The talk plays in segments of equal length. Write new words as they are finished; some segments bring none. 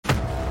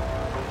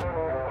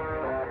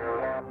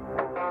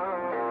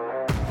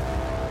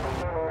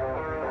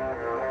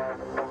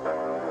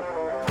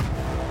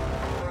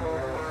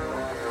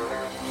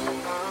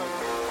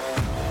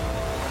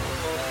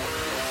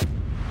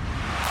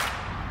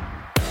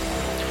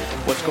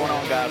What's going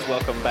on, guys?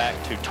 Welcome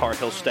back to Tar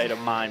Heel State of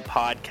Mind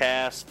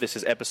podcast. This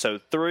is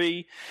episode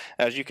 3.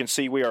 As you can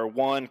see, we are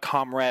one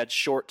comrade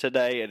short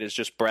today. It is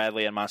just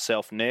Bradley and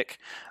myself, Nick.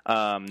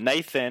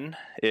 Nathan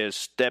is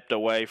stepped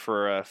away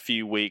for a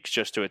few weeks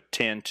just to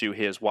attend to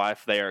his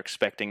wife. They are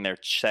expecting their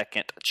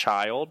second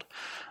child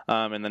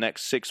in the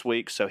next 6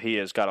 weeks, so he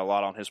has got a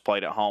lot on his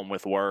plate at home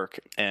with work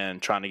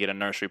and trying to get a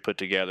nursery put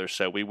together.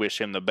 So we wish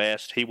him the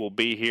best. He will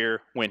be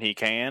here when he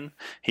can.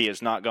 He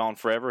is not gone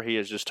forever. He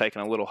is just taking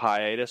a little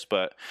hiatus.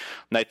 But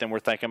Nathan, we're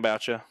thinking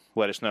about you.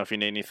 Let us know if you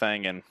need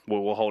anything, and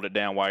we'll hold it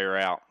down while you're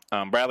out.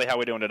 Bradley, how are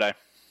we doing today?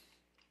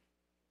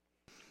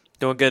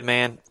 Doing good,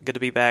 man. Good to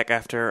be back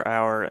after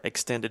our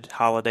extended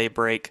holiday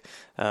break.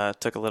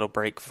 Took a little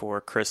break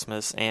for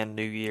Christmas and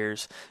New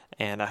Year's,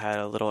 and I had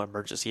a little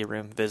emergency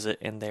room visit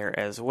in there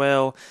as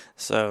well.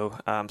 So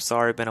I'm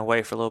sorry been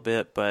away for a little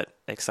bit, but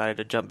excited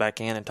to jump back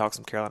in and talk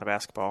some Carolina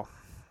basketball.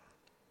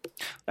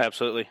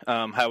 Absolutely.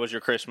 How was your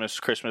Christmas,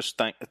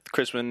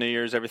 New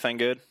Year's, everything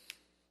good?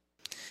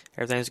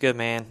 Everything's good,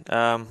 man.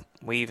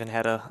 We even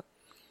had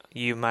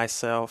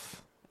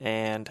myself,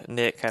 and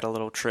Nick had a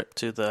little trip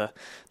to the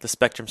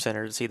Spectrum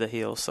Center to see the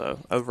Heels.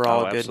 So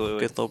overall, good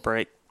little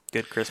break,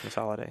 good Christmas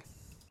holiday.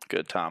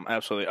 Good time,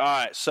 absolutely. All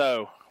right,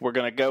 so we're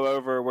going to go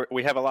over.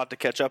 We have a lot to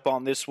catch up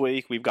on this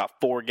week. We've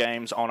got 4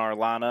 games on our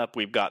lineup.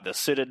 We've got the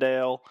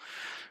Citadel,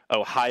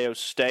 Ohio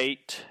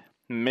State,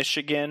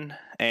 Michigan,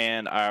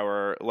 and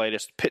our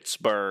latest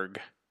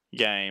Pittsburgh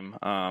game.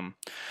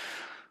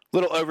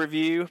 Little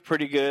overview,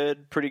 pretty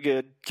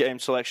good game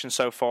selection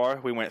so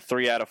far. We went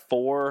 3 out of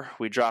 4.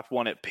 We dropped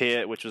one at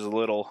Pitt, which was a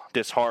little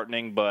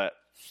disheartening, but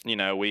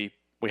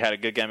we had a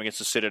good game against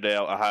the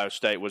Citadel. Ohio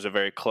State was a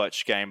very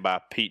clutch game by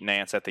Pete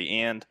Nance at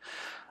the end.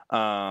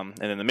 And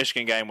then the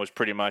Michigan game was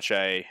pretty much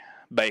a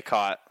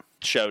Baycott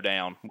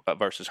showdown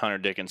versus Hunter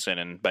Dickinson,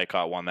 and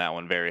Baycott won that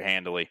one very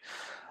handily.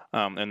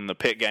 And the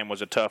Pitt game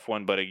was a tough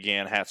one, but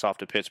again, hats off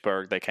to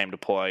Pittsburgh. They came to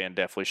play and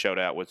definitely showed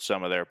out with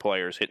some of their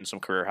players hitting some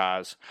career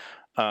highs.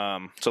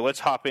 So let's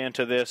hop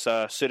into this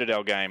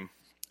Citadel game.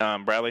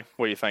 Bradley,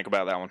 what do you think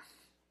about that one?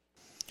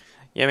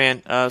 Yeah,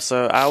 man.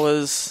 So I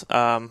was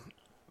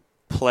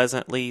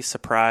pleasantly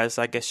surprised,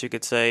 I guess you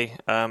could say,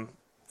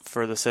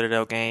 for the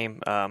Citadel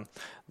game.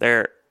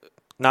 They're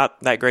not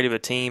that great of a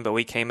team, but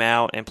we came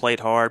out and played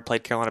hard,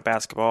 played Carolina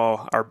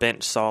basketball. Our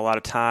bench saw a lot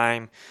of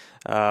time.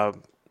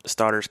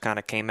 Starters kind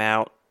of came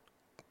out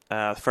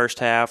first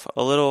half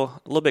a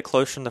little bit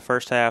closer in the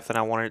first half than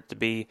I wanted it to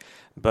be,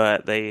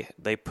 but they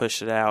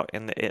pushed it out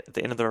at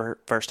the end of the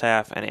first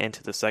half and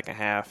into the second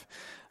half.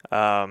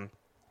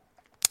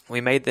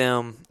 We made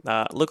them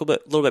look a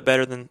little bit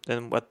better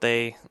than what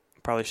they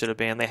probably should have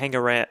been. They hung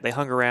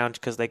around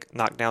because they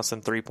knocked down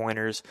some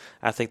 3-pointers.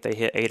 I think they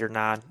hit 8 or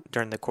 9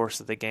 during the course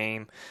of the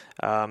game.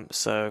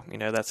 So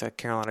that's a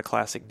Carolina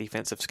classic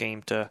defensive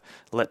scheme to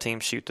let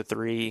teams shoot the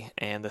 3,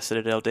 and the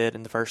Citadel did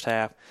in the first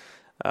half.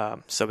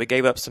 So we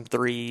gave up some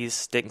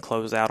threes, didn't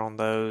close out on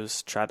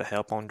those, tried to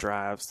help on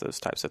drives, those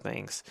types of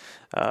things.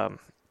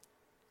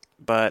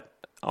 But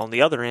on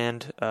the other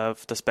end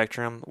of the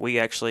spectrum, we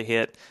actually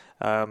hit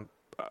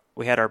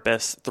we had our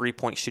best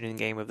 3-point shooting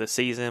game of the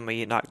season.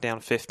 We knocked down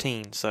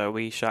 15, so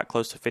we shot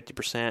close to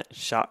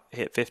 50%,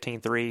 hit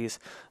 15 threes.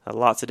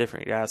 Lots of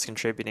different guys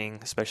contributing,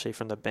 especially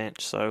from the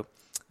bench. So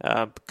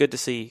good to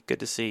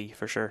see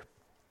for sure.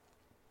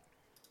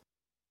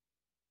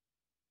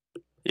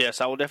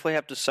 Yes, I will definitely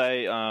have to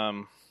say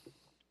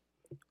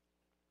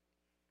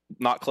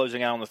not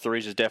closing out on the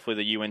threes is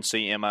definitely the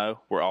UNC MO.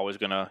 We're always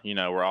gonna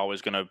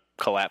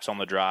collapse on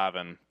the drive,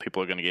 and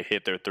people are gonna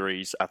hit their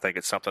threes. I think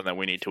it's something that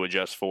we need to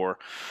adjust for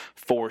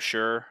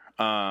sure.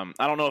 I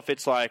don't know if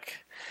it's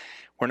like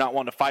we're not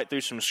wanting to fight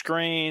through some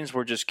screens,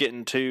 we're just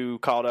getting too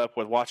caught up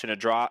with watching a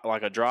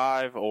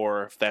drive,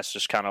 or if that's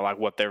just kind of like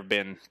what they've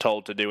been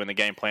told to do in the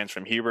game plans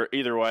from Hubert.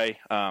 Either way,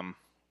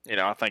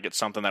 I think it's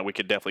something that we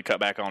could definitely cut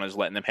back on, is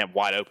letting them have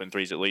wide open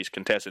threes at least.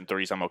 Contested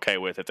threes I'm okay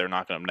with if they're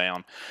knocking them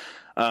down.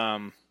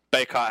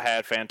 Baycott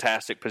had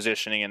fantastic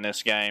positioning in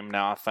this game.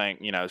 Now I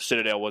think,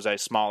 Citadel was a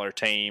smaller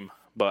team,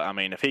 but I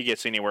mean, if he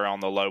gets anywhere on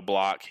the low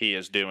block, he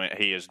is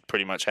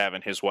pretty much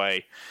having his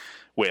way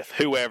with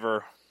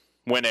whoever,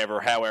 whenever,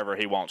 however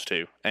he wants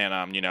to.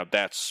 And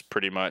that's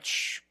pretty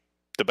much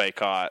the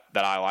Baycott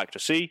that I like to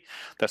see.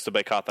 That's the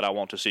Baycott that I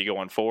want to see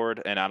going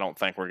forward. And I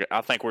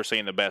think we're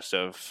seeing the best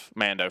of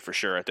Mando for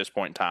sure at this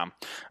point in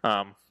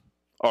time.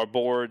 Our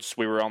boards,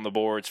 we were on the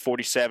boards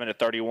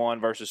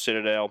 47-31 versus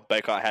Citadel.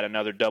 Baycott had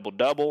another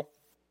double-double.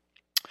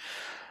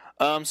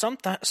 Some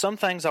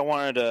things I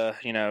wanted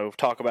to,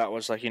 talk about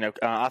was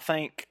I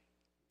think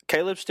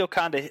Caleb's still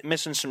kind of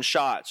missing some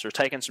shots or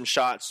taking some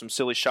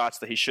silly shots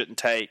that he shouldn't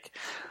take.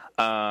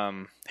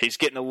 He's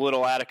getting a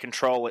little out of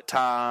control at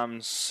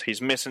times.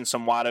 He's missing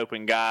some wide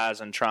open guys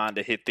and trying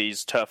to hit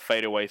these tough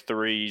fadeaway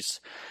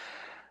threes.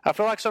 I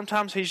feel like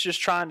sometimes he's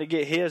just trying to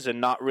get his and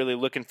not really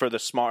looking for the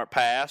smart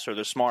pass or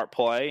the smart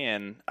play.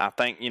 And I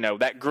think,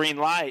 that green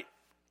light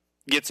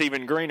gets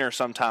even greener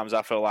sometimes,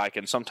 I feel like,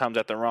 and sometimes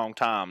at the wrong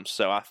times.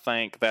 So I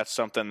think that's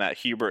something that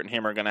Hubert and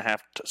him are going to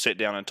have to sit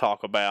down and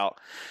talk about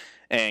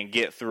and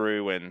get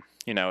through. And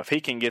if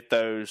he can get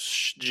those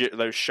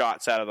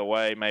shots out of the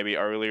way maybe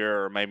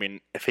earlier, or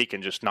maybe if he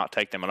can just not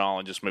take them at all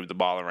and just move the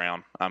ball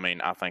around,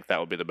 I think that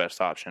would be the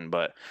best option.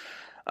 But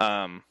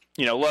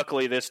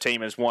luckily this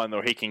team is one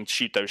where he can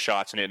shoot those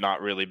shots and it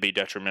not really be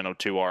detrimental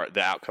to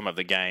the outcome of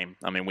the game.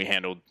 We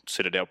handled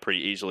Citadel pretty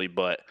easily,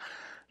 but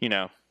you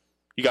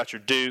got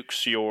your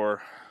Dukes,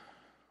 your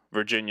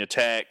Virginia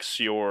Techs,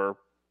 your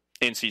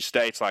NC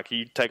States. Like,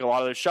 you take a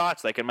lot of those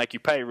shots, they can make you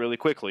pay really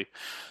quickly.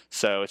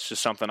 So it's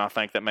just something I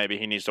think that maybe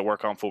he needs to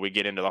work on before we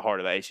get into the heart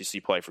of the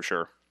ACC play for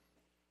sure.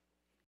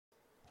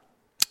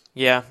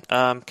 Yeah,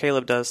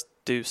 Caleb does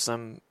do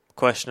some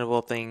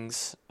questionable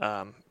things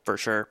for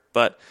sure,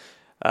 but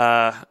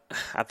I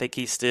think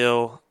he's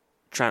still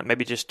trying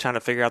to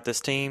figure out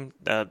this team.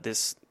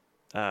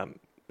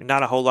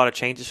 Not a whole lot of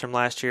changes from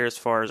last year as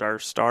far as our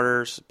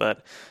starters,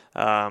 but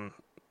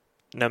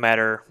no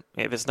matter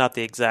if it's not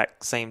the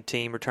exact same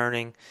team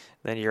returning,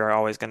 then you're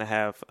always going to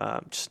have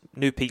just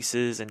new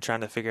pieces and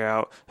trying to figure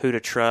out who to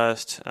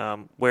trust,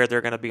 where they're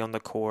going to be on the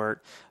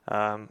court.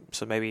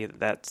 So maybe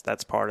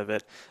that's part of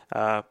it.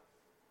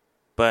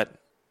 But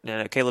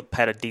Caleb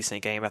had a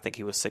decent game. I think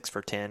he was 6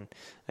 for 10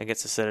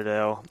 against the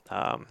Citadel.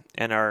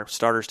 And our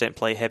starters didn't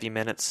play heavy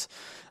minutes.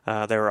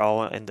 They were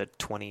all in the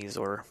 20s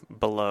or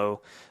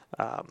below.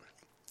 I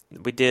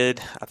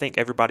think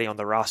everybody on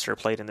the roster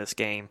played in this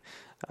game.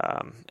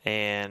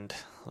 And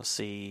let's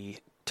see,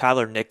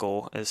 Tyler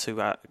Nickel is who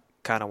I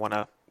kind of want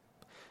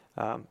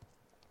to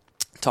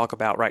talk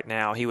about right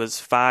now. He was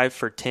 5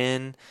 for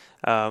 10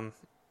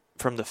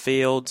 from the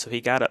field, so he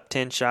got up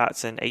 10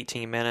 shots in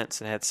 18 minutes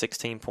and had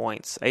 16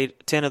 points.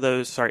 8 of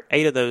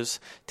those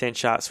 10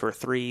 shots were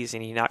threes,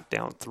 and he knocked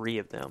down 3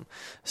 of them.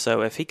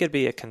 So if he could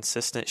be a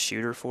consistent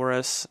shooter for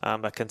us,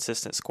 a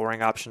consistent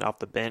scoring option off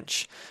the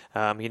bench,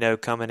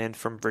 coming in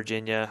from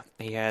Virginia,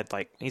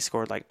 he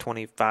scored like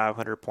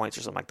 2,500 points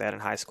or something like that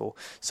in high school.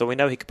 So we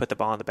know he could put the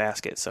ball in the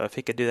basket. So if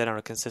he could do that on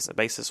a consistent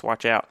basis,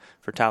 watch out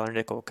for Tyler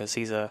Nickel, because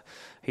he's a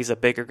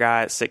bigger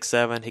guy at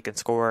 6'7". He can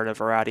score in a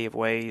variety of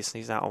ways.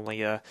 He's not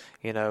only a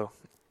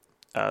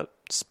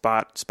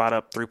spot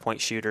up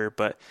 3-point shooter,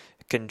 but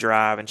can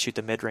drive and shoot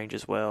the mid range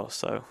as well.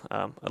 So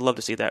I'd love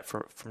to see that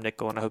from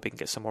Nickel, and I hope he can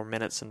get some more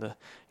minutes in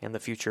the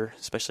future,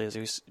 especially as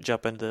we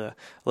jump into a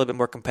little bit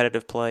more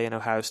competitive play in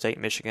Ohio State,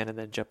 Michigan, and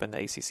then jump into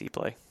ACC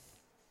play.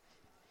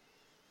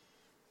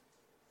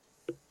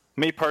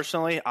 Me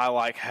personally, I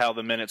like how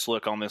the minutes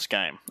look on this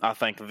game. I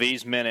think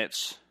these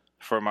minutes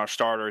from our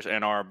starters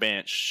and our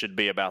bench should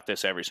be about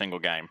this every single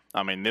game.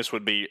 This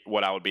would be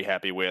what I would be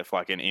happy with,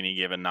 like in any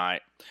given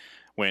night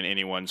when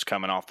anyone's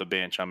coming off the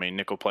bench.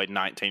 Nickel played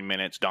 19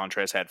 minutes.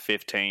 Dontrez had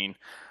 15.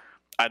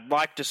 I'd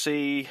like to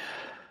see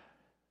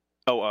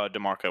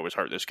DeMarco was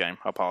hurt this game.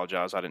 I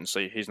apologize. I didn't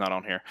see. He's not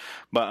on here.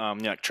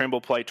 But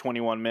Trimble played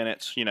 21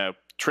 minutes.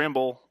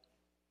 Trimble,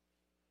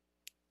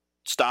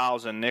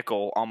 Styles, and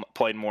Nickel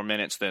played more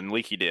minutes than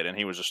Leakey did, and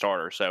he was a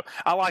starter. So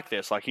I like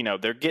this.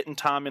 They're getting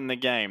time in the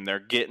game. They're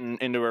getting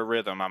into a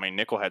rhythm.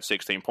 Nickel had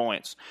 16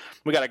 points.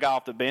 We got a guy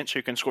off the bench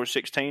who can score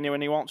 16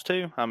 when he wants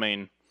to.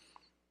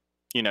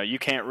 You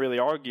can't really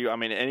argue.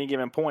 At any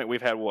given point,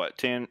 we've had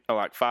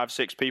 5,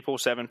 6 people,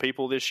 7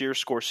 people this year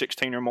score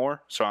 16 or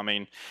more. So,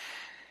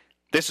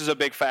 this is a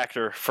big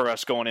factor for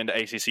us going into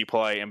ACC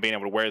play and being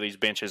able to wear these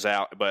benches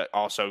out, but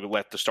also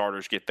let the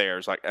starters get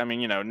theirs.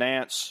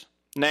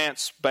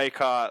 Nance,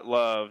 Baycott,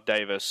 Love,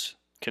 Davis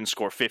can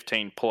score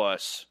 15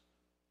 plus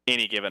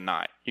any given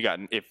night.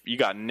 If you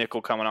got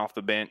Nickel coming off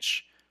the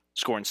bench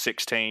scoring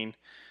 16,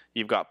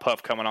 you've got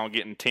Puff coming on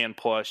getting 10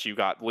 plus, you've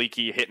got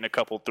Leakey hitting a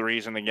couple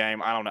threes in the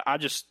game. I don't know.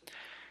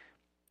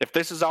 If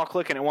this is all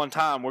clicking at one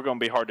time, we're going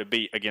to be hard to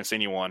beat against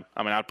anyone.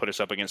 I'd put us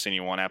up against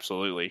anyone,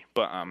 absolutely.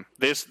 But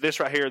this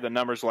right here, the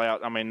numbers lay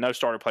out. No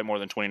starter played more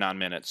than 29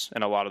 minutes,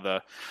 and 3 of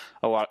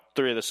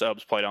the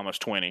subs played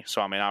almost 20. So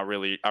I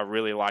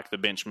really like the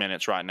bench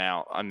minutes right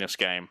now on this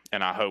game,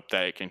 and I hope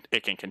that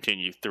it can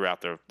continue throughout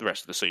the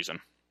rest of the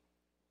season.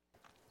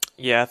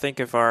 Yeah, I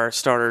think if our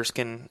starters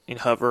can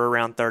hover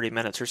around 30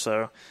 minutes or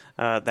so,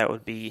 that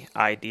would be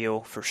ideal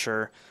for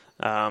sure.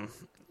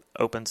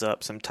 Opens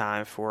up some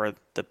time for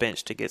the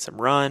bench to get some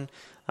run,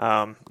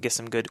 get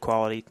some good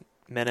quality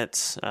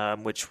minutes,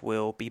 which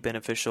will be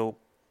beneficial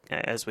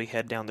as we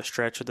head down the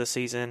stretch of the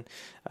season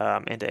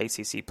into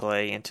ACC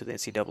play, into the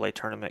NCAA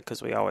tournament,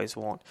 because we always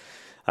want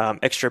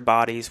extra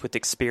bodies with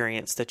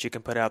experience that you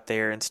can put out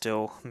there and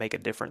still make a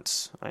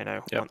difference,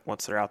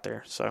 once they're out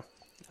there. So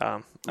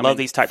love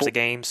these types of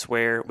games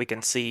where we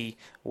can see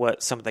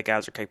what some of the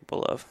guys are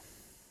capable of.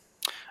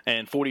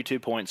 And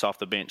 42 points off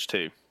the bench,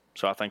 too.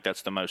 So I think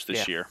that's the most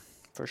this year.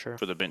 For sure.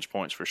 For the bench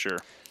points, for sure.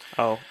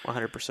 Oh,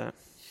 100%.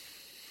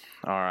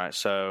 All right.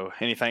 So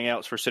anything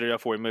else for Citadel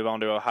before we move on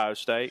to Ohio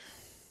State?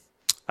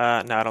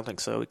 No, I don't think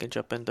so. We can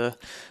jump into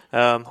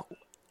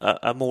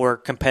a more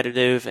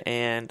competitive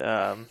and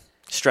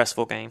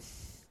stressful game.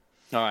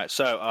 All right.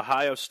 So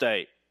Ohio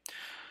State.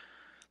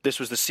 This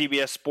was the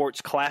CBS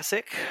Sports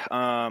Classic.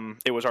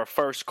 It was our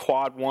first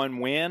Quad 1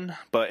 win,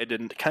 but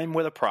it came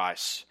with a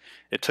price.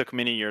 It took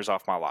many years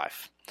off my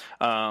life.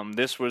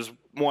 This was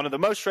one of the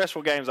most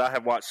stressful games I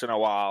have watched in a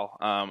while.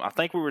 I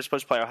think we were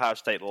supposed to play Ohio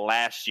State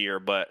last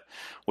year, but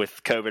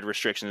with COVID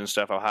restrictions and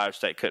stuff, Ohio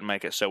State couldn't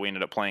make it, so we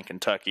ended up playing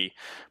Kentucky.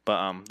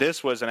 But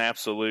this was an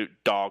absolute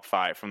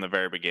dogfight from the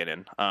very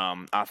beginning.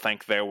 I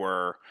think there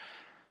were,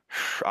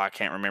 I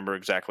can't remember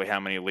exactly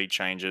how many lead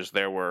changes.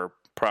 There were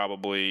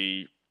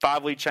probably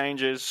 5 lead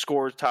changes,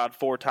 scores tied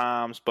 4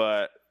 times,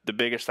 but the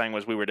biggest thing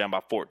was we were down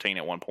by 14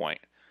 at one point.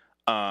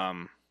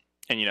 And,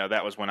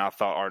 that was when I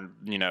thought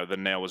the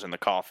nail was in the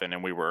coffin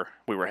and we were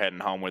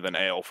heading home with an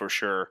L for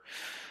sure.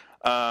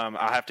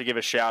 I have to give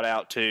a shout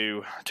out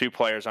to 2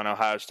 players on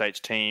Ohio State's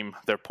team,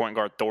 their point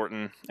guard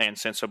Thornton and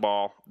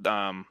Sensabaugh.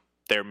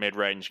 Their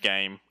mid-range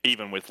game,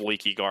 even with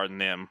leaky guarding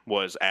them,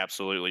 was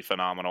absolutely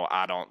phenomenal.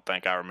 I don't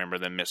think I remember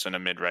them missing a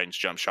mid-range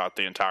jump shot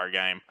the entire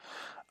game.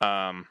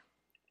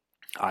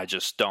 I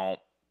just don't.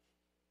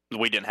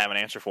 We didn't have an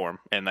answer for them,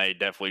 and they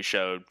definitely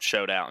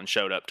showed out and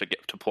showed up to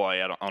get to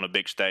play on a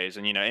big stage.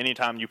 And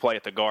anytime you play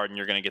at the Garden,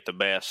 you're going to get the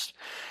best.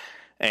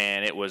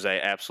 And it was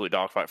a absolute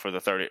dogfight for the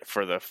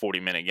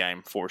 40-minute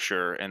game for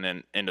sure, and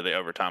then into the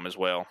overtime as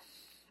well.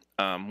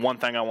 One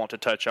thing I want to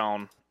touch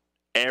on: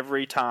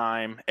 every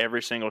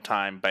single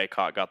time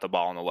Baycott got the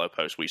ball in the low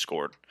post, we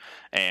scored.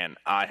 And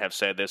I have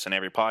said this in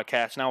every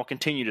podcast, and I will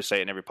continue to say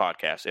it in every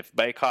podcast. If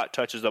Baycott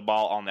touches the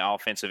ball on the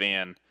offensive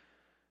end,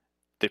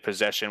 the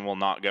possession will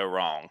not go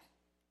wrong.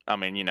 I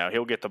mean,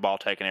 he'll get the ball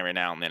taken every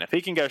now and then. If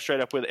he can go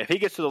straight up with it, if he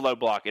gets to the low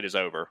block, it is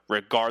over,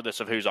 regardless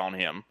of who's on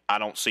him. I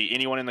don't see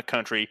anyone in the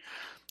country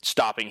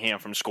stopping him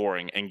from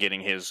scoring and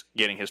getting his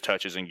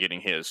touches and getting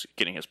his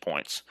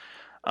points.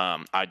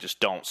 I just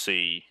don't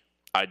see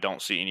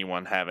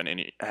anyone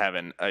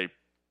having a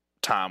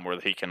time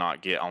where he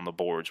cannot get on the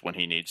boards when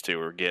he needs to,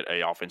 or get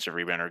a offensive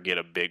rebound, or get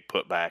a big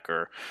putback,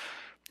 or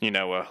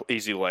a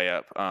easy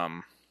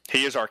layup.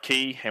 He is our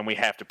key, and we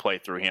have to play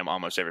through him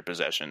almost every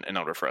possession in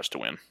order for us to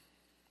win.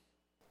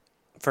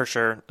 For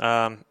sure.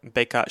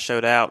 Baycott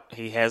showed out.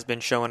 He has been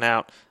showing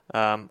out.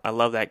 I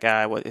love that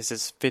guy. What is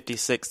his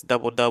 56th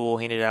double-double?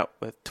 He ended out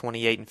with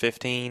 28 and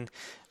 15.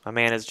 My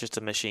man is just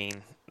a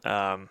machine.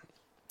 And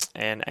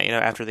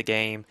after the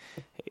game,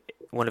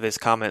 one of his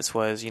comments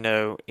was,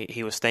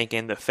 he was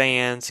thanking the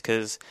fans,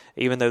 because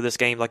even though this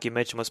game, like you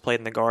mentioned, was played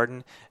in the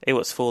Garden, it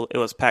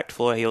was packed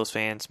full of Heels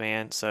fans,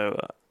 man. So,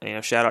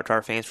 shout out to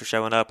our fans for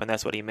showing up, and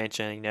that's what he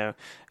mentioned.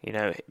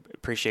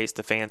 Appreciates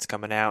the fans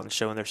coming out and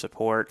showing their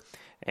support.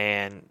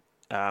 And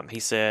he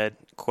said,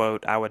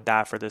 quote, "I would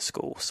die for this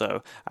school."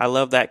 So I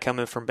love that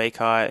coming from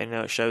Baycott, and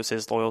it shows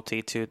his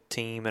loyalty to the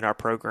team and our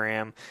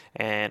program.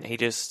 And he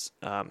just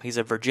he's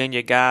a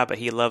Virginia guy, but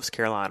he loves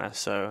Carolina.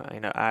 So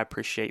I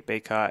appreciate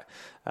Baycott,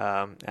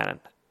 and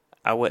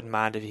I wouldn't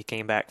mind if he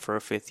came back for a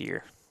 5th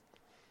year.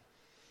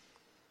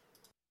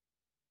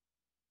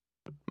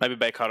 Maybe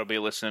Baycott will be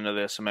listening to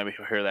this, and maybe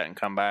he'll hear that and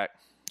come back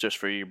just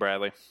for you,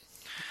 Bradley.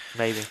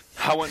 Maybe.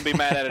 I wouldn't be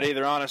mad at it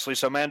either, honestly.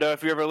 So, Mando,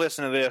 if you ever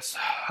listen to this,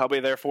 I'll be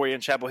there for you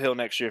in Chapel Hill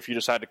next year if you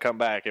decide to come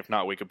back. If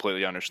not, we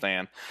completely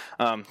understand.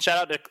 Shout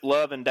out to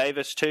Love and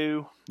Davis,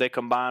 too. They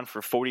combined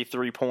for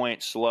 43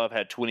 points. Love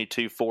had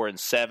 22, 4, and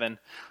 7.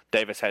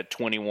 Davis had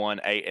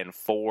 21, 8, and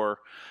 4.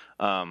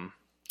 Davis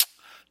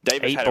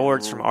 8 had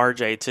boards from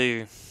RJ,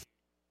 too.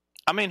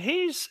 I mean,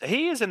 he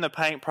is in the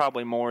paint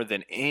probably more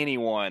than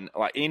anyone,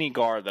 like any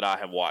guard that I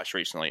have watched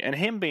recently. And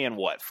him being,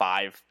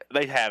 5?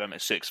 They have him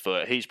at 6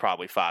 foot. He's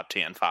probably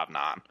 5'10",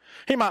 5'9".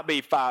 He might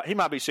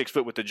be 6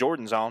 foot with the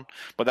Jordans on,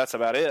 but that's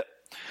about it.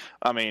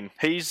 I mean,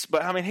 he's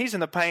in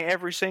the paint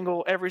every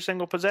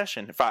single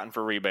possession, fighting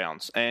for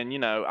rebounds. And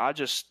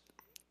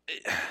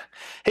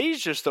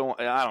he's just the one.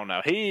 I don't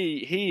know.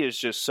 He is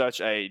just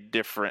such a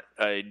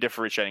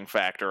differentiating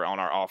factor on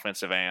our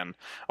offensive end,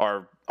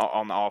 or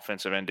on the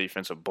offensive and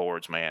defensive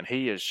boards. Man,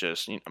 he is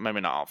just,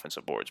 maybe not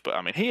offensive boards, but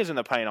I mean, he is in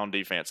the paint on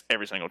defense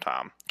every single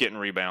time, getting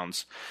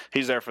rebounds.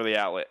 He's there for the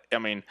outlet. I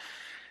mean,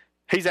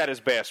 he's at his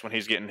best when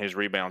he's getting his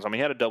rebounds. I mean,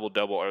 he had a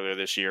double-double earlier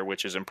this year,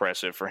 which is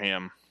impressive for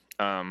him.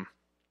 I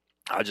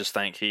just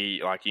think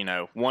he,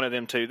 one of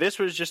them two. This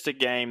was just a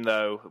game,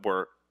 though,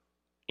 where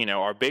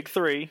our big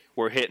 3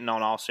 were hitting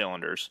on all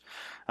cylinders.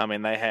 I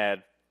mean, they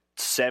had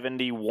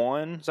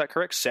 71, is that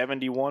correct?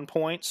 71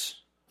 points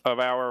of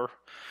our,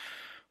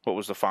 what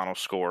was the final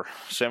score?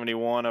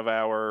 71 of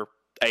our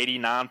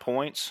 89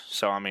 points.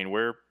 So, I mean,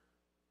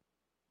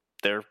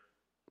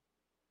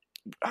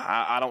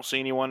 I don't see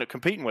anyone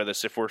competing with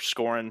us if we're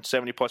scoring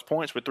 70-plus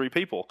points with 3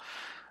 people.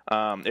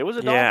 It was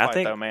a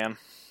dogfight, though, man.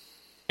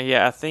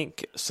 Yeah, I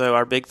think so.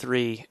 Our big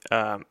 3,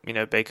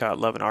 Baycott,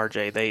 Love, and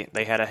RJ,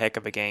 they had a heck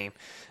of a game.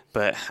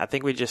 But I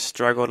think we just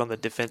struggled on the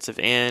defensive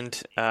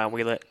end.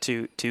 We let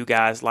two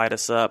guys light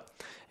us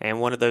up. And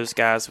one of those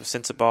guys was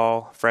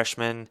Sensabaugh,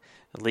 freshman.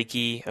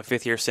 Leaky, a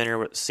 5th-year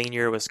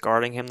senior, was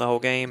guarding him the whole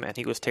game, and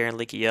he was tearing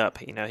Leaky up.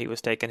 He was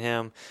taking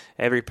him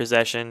every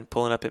possession,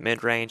 pulling up at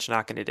mid-range,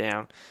 knocking it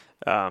down.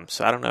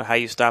 So I don't know how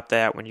you stop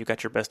that when you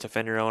got your best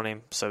defender on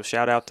him. So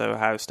shout out to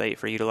Ohio State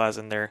for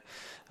utilizing their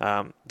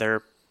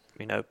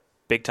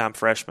big time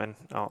freshman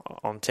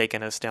on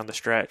taking us down the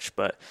stretch.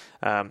 But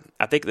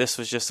I think this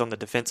was just on the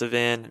defensive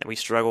end, and we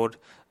struggled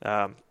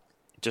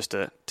just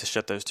to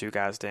shut those two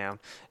guys down,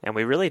 and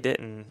we really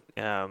didn't.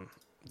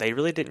 They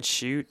really didn't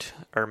shoot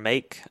or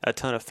make a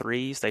ton of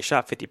threes. They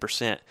shot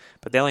 50%,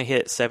 but they only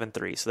hit 7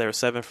 threes, so they were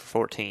 7 for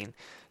 14.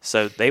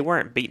 So they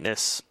weren't beating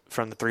us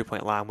from the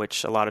 3-point line,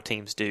 which a lot of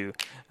teams do.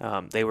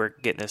 They were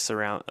getting us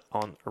around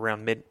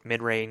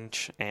mid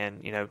range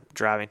and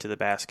driving to the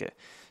basket.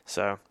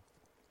 So,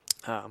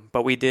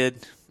 but we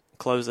did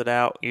close it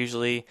out.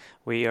 Usually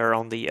we are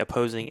on the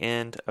opposing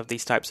end of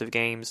these types of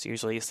games.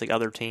 Usually it's the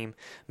other team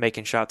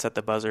making shots at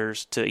the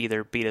buzzers to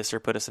either beat us or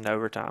put us into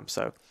overtime.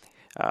 So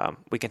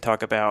we can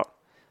talk about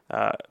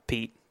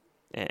Pete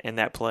and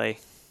that play.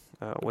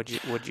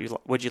 What'd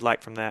you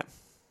like from that?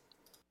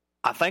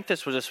 I think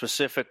this was a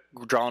specific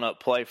drawn-up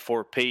play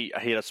for Pete.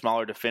 He had a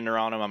smaller defender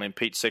on him. I mean,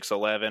 Pete's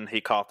 6'11".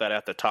 He caught that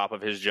at the top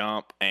of his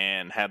jump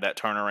and had that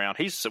turnaround.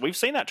 We've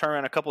seen that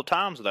turnaround a couple of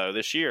times, though,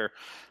 this year.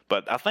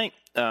 But I think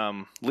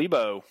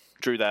Lebo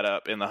drew that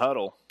up in the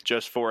huddle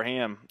just for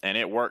him, and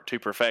it worked to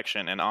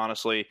perfection. And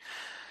honestly,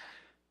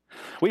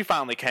 we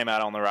finally came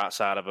out on the right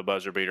side of a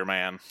buzzer beater,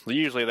 man.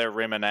 Usually they're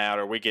rimming out,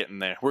 or we're getting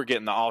the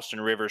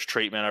Austin Rivers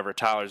treatment over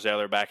Tyler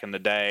Zeller back in the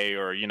day,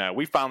 or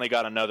we finally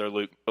got another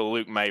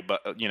Luke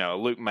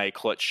May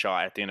clutch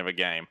shot at the end of a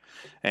game,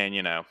 and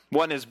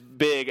wasn't as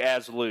big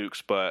as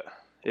Luke's, but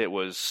it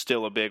was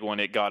still a big one.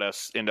 It got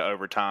us into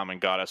overtime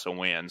and got us a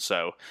win.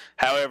 So,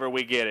 however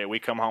we get it, we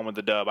come home with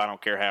the dub. I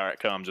don't care how it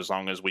comes, as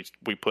long as we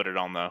put it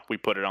on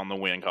the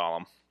win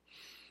column.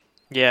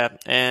 Yeah,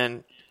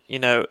 and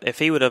if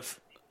he would have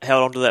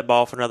held onto that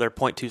ball for another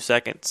 0.2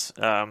 seconds,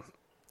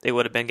 it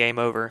would have been game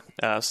over.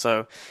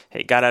 So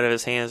it got out of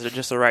his hands at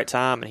just the right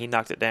time, and he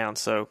knocked it down.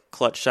 So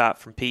clutch shot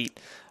from Pete.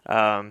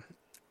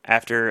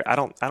 After I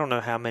don't know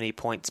how many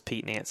points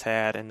Pete Nance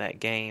had in that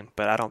game,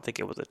 but I don't think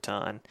it was a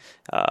ton.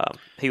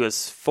 He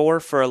was 4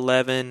 for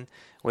 11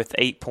 with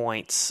 8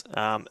 points,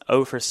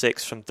 0 for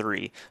 6 from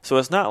 3. So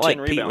it's not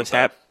like Pete was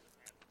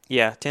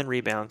 10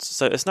 rebounds.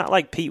 So it's not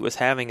like Pete was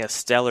having a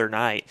stellar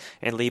night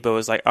and Lebo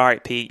was like, all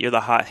right, Pete, you're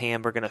the hot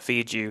hand. We're going to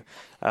feed you.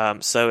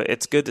 So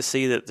it's good to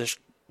see that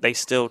they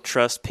still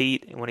trust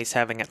Pete when he's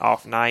having an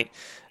off night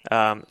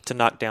to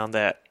knock down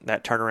that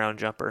turnaround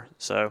jumper.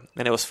 So,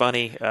 and it was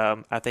funny.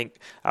 I think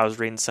I was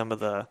reading some of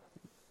the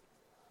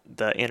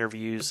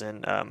interviews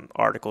and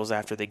articles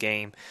after the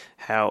game,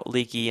 how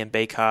Leaky and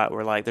Baycott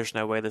were like, there's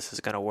no way this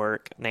is going to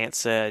work. Nance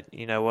said,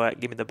 you know what,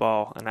 give me the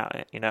ball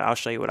and I'll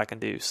show you what I can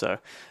do. So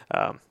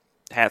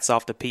hats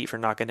off to Pete for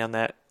knocking down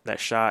that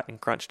shot in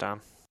crunch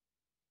time.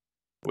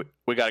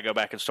 We got to go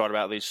back and start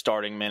about these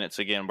starting minutes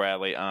again,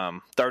 Bradley.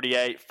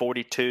 38,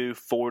 42,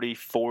 40,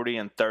 40,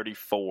 and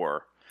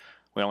 34.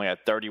 We only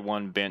had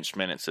 31 bench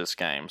minutes this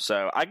game.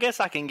 So I guess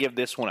I can give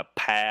this one a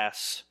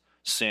pass,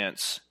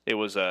 since it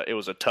was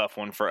a tough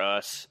one for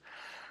us,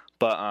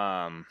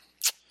 but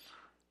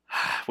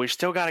we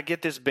still got to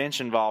get this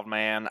bench involved,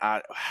 man.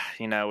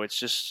 It's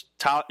just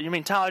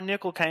Tyler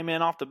Nickel came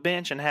in off the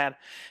bench and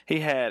he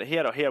had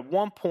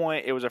 1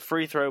 point. It was a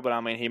free throw, but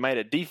I mean he made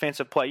a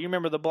defensive play. You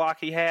remember the block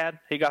he had?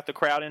 He got the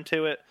crowd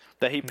into it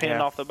that he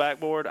pinned off the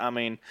backboard. I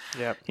mean,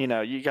 yep. You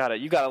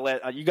gotta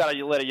let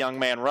a young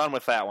man run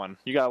with that one.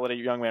 You gotta let a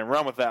young man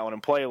run with that one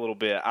and play a little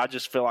bit. I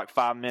just feel like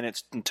 5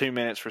 minutes and 2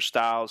 minutes for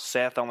Styles.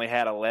 Seth only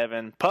had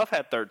 11. Puff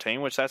had 13,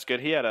 which that's good.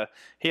 He had an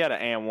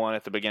and one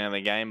at the beginning of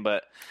the game,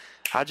 but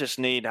I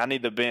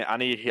need the bench. I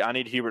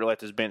need Hubert to let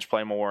this bench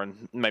play more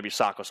and maybe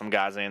cycle some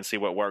guys in, see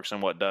what works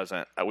and what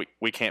doesn't.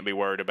 We can't be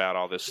worried about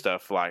all this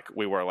stuff like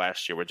we were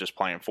last year. We're just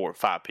playing 4 or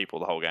 5 people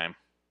the whole game.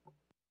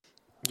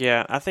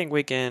 Yeah, I think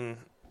we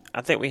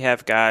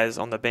have guys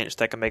on the bench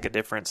that can make a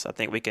difference. I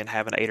think we can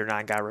have an 8 or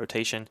 9 guy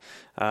rotation.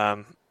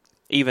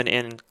 Even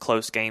in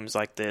close games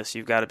like this,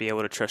 you've got to be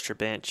able to trust your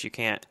bench. You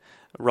can't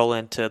roll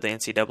into the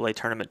NCAA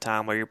tournament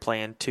time where you're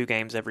playing 2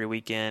 games every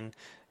weekend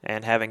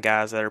and having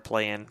guys that are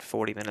playing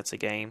 40 minutes a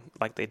game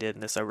like they did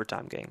in this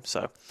overtime game.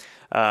 So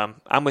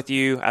I'm with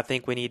you. I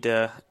think we need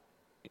to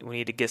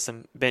get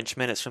some bench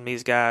minutes from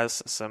these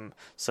guys, some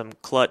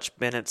clutch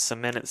minutes, some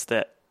minutes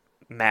that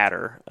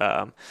matter.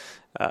 And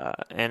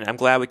I'm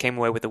glad we came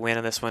away with a win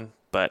in this one,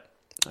 but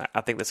I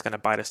think that's going to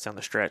bite us down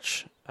the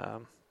stretch.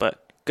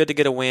 But good to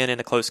get a win in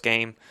a close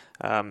game.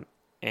 And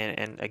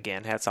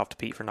again, hats off to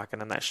Pete for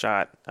knocking in that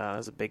shot. It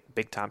was a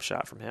big time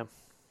shot from him.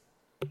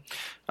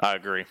 I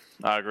agree.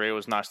 It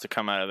was nice to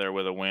come out of there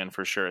with a win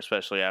for sure,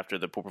 especially after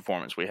the poor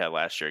performance we had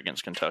last year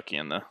against Kentucky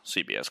in the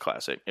CBS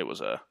Classic. It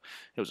was a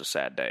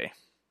sad day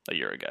a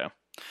year ago,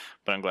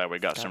 but I'm glad we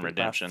got some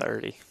redemption.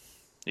 30.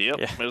 Yep,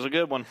 yeah. It was a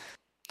good one.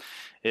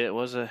 It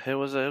was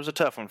a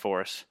tough one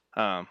for us.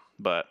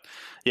 But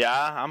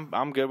yeah,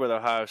 I'm good with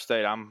Ohio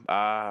State.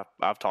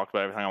 I've talked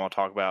about everything I want to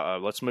talk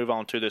about. Let's move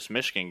on to this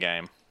Michigan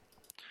game.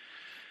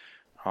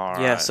 All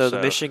right. So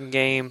the Michigan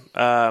game.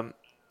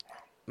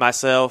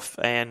 myself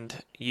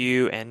and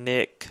you and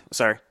Nathan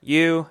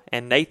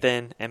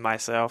and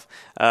myself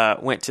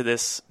went to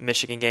this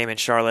Michigan game in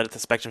Charlotte at the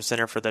Spectrum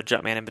Center for the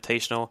Jumpman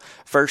Invitational.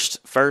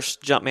 First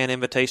Jumpman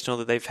Invitational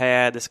that they've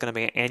had. This is going to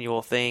be an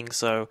annual thing,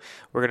 so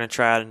we're going to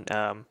try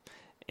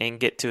and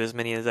get to as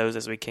many of those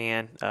as we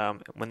can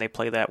when they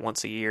play that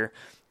once a year.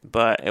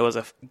 But it was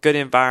a good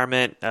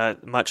environment,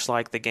 much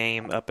like the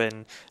game up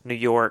in New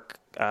York.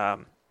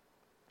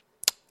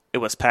 It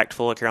was packed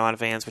full of Carolina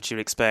fans, which you'd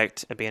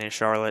expect being in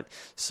Charlotte.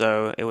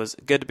 So it was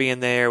good to be in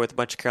there with a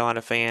bunch of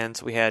Carolina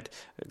fans. We had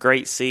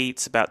great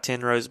seats, about 10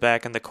 rows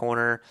back in the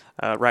corner,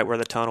 right where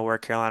the tunnel where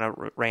Carolina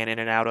ran in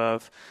and out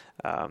of.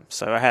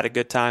 So I had a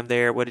good time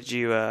there. What did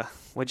you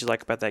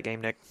like about that game,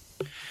 Nick?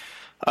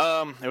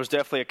 It was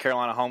definitely a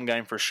Carolina home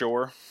game for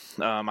sure.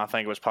 I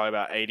think it was probably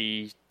about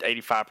 85%,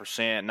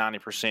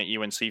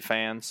 90% UNC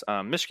fans.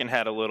 Michigan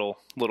had a little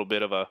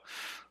bit of a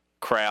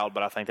crowd,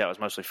 but I think that was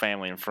mostly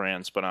family and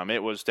friends. But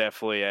it was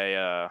definitely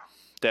a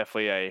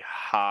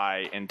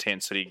high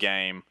intensity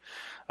game.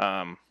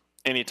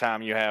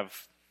 Anytime you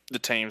have the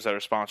teams that are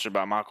sponsored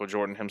by Michael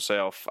Jordan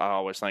himself, I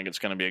always think it's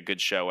going to be a good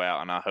show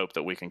out, and I hope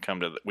that we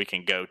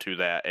can go to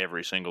that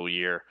every single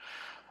year.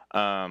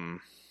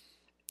 Game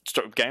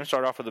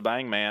started off with a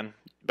bang, man.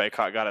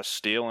 Baycott got a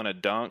steal and a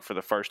dunk for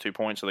the first 2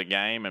 points of the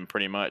game, and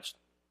pretty much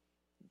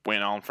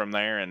went on from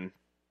there and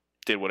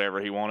did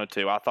whatever he wanted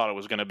to. I thought it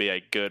was going to be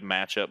a good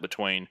matchup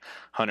between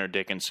Hunter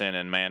Dickinson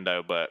and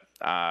Mando, but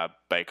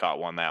Baycott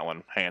won that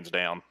one hands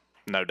down.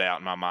 No doubt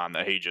in my mind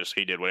that he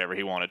did whatever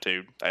he wanted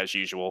to, as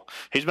usual.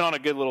 He's been on a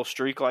good little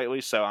streak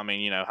lately, so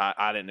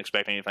I didn't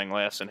expect anything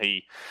less, and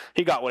he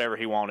got whatever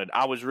he wanted.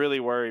 I was really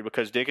worried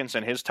because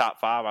Dickinson, his top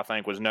five, I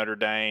think, was Notre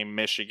Dame,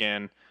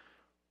 Michigan,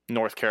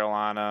 North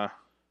Carolina,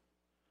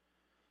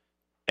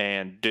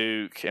 and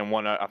Duke, and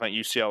one, I think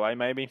UCLA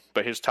maybe.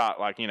 But his top,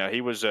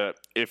 he was a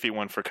iffy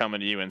one for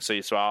coming to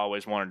UNC. So I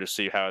always wanted to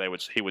see how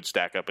he would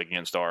stack up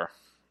against our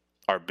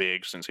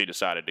bigs, since he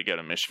decided to go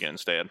to Michigan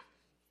instead.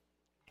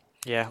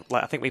 Yeah,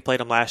 I think we played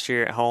him last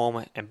year at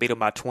home and beat him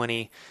by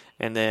 20,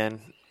 and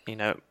then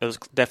it was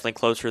definitely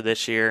closer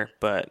this year.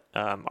 But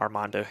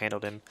Armando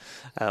handled him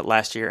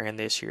last year and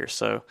this year.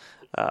 So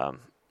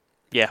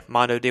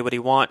Mondo did what he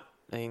wanted.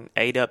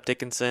 Ate up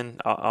Dickinson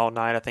all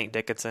night. I think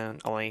Dickinson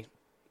only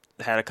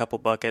had a couple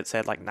buckets,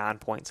 had like 9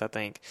 points, I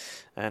think,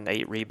 and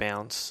 8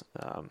 rebounds.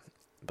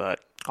 But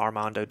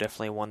Armando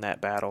definitely won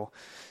that battle.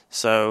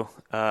 So,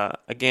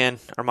 again,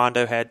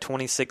 Armando had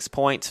 26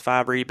 points,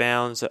 5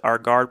 rebounds. Our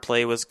guard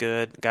play was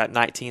good. Got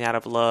 19 out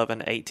of Love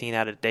and 18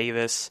 out of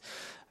Davis.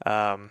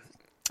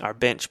 Our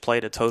bench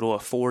played a total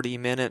of 40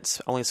 minutes,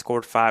 only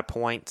scored 5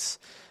 points.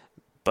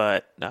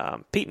 But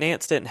Pete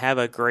Nance didn't have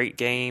a great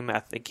game. I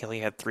think he only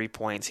had 3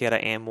 points. He had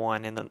an and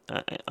one in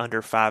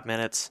under 5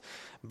 minutes.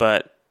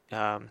 But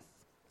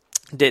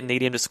didn't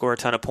need him to score a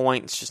ton of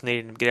points. Just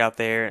needed him to get out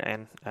there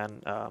and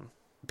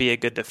be a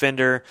good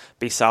defender,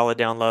 be solid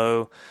down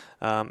low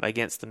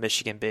against the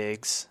Michigan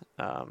bigs.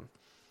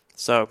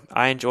 So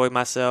I enjoyed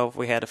myself.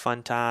 We had a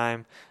fun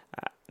time.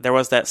 There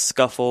was that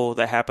scuffle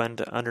that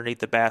happened underneath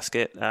the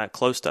basket,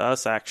 close to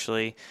us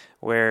actually,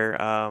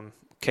 where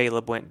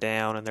Caleb went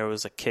down and there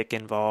was a kick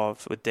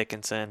involved with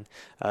Dickinson,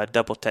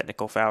 double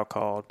technical foul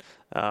called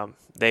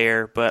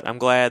there. But I'm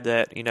glad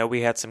that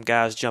we had some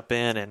guys jump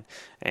in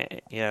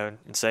and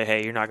say,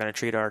 hey, you're not going to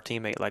treat our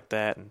teammate like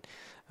that. And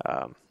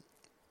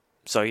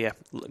so yeah,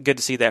 good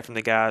to see that from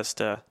the guys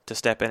to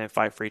step in and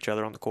fight for each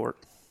other on the court.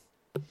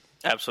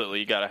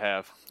 Absolutely, you got to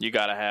have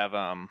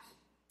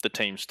the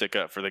team stick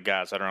up for the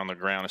guys that are on the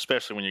ground,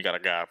 especially when you got a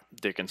guy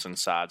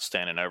Dickinson's side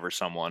standing over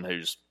someone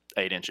who's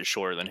 8 inches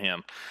shorter than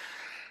him.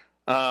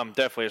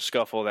 Definitely a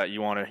scuffle that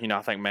you want to,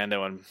 I think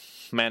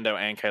Mando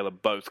and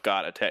Caleb both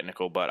got a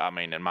technical, but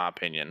in my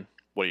opinion,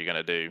 what are you going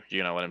to do?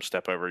 You going to let him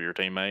step over your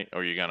teammate, or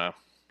are you going to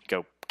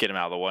go get him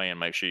out of the way and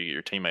make sure you get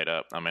your teammate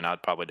up?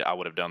 I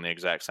would have done the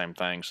exact same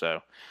thing,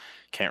 so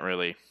can't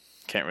really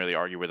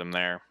argue with him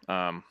there.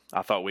 I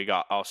thought we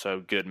got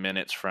also good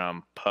minutes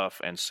from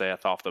Puff and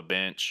Seth off the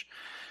bench.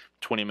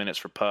 20 minutes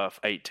for Puff,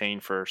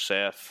 18 for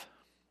Seth.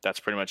 That's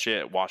pretty much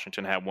it.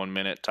 Washington had 1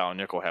 minute. Tyler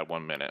Nickel had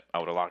 1 minute. I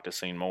would have liked to have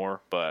seen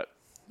more, but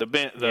the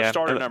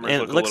starter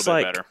numbers look a little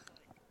bit better.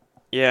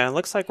 Yeah, it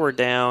looks like we're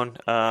down,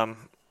 I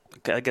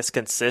guess,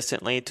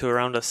 consistently to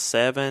around a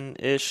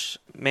 7-ish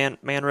man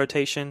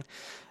rotation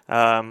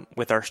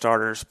with our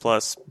starters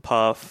plus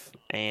Puff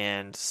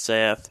and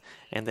Seth.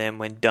 And then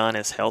when Dunn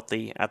is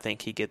healthy, I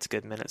think he gets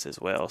good minutes as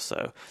well.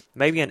 So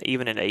maybe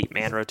even an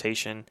 8-man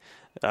rotation,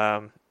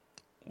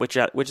 which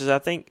I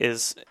think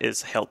is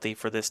healthy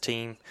for this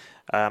team.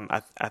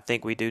 I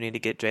think we do need to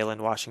get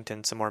Jalen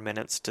Washington some more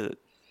minutes to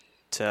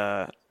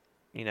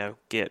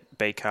get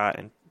Baycott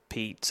and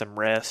Pete some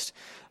rest.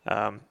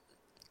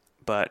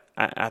 But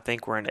I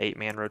think we're an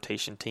 8-man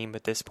rotation team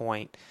at this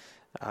point.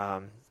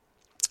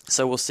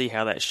 So we'll see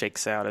how that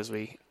shakes out as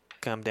we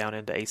come down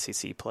into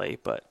ACC play.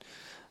 But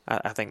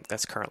I think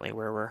that's currently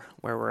where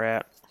we're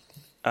at.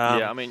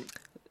 I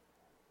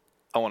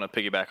want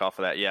to piggyback off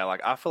of that. Yeah,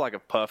 I feel like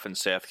if Puff and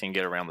Seth can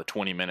get around the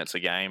 20 minutes a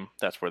game,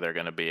 that's where they're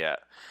going to be at.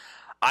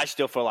 I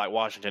still feel like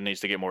Washington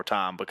needs to get more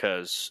time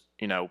because,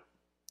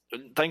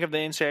 think of the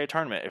NCAA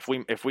tournament.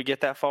 If we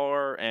get that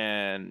far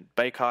and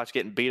Baycott's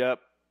getting beat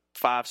up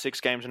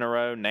 5-6 games in a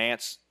row,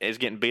 Nance is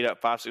getting beat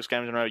up 5-6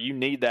 games in a row, you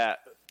need that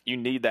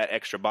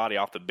extra body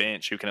off the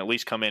bench who can at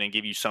least come in and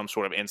give you some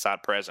sort of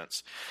inside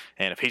presence.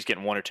 And if he's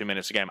getting 1 or 2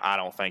 minutes a game, I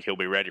don't think he'll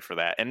be ready for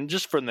that. And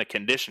just from the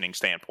conditioning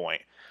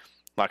standpoint,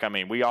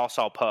 we all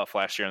saw Puff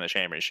last year in the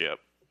championship.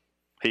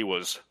 He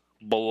was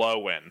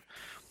blowing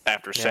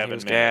after 7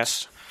 minutes.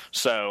 Gassed.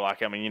 So,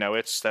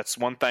 that's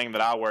one thing that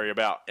I worry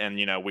about, and,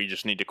 we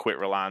just need to quit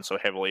relying so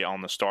heavily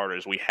on the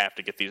starters. We have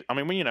to get these.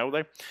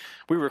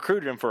 We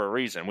recruited them for a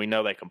reason. We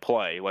know they can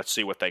play. Let's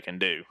see what they can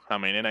do.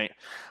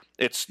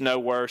 It's no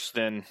worse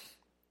than,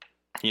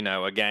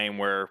 a game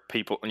where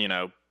people,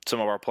 some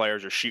of our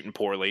players are shooting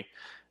poorly,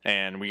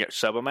 and we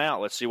sub them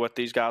out. Let's see what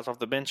these guys off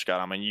the bench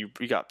got. You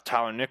got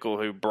Tyler Nickel,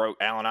 who broke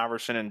Allen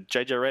Iverson and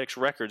J.J. Redick's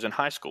records in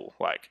high school.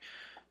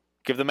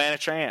 Give the man a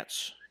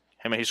chance.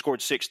 He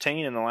scored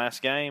 16 in the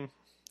last game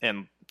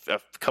in a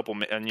couple,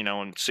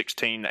 in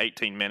 16 to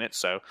 18 minutes.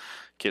 So,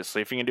 let's see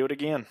if he can do it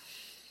again.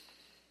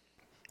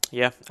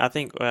 Yeah, I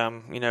think,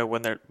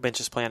 when their bench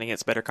is playing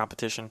against better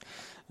competition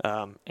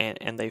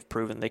and they've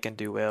proven they can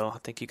do well, I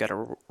think you got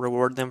to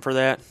reward them for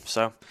that.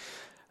 So,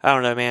 I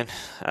don't know, man.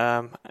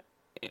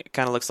 It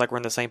kind of looks like we're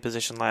in the same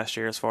position last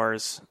year as far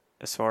as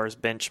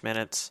bench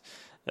minutes.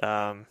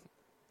 And,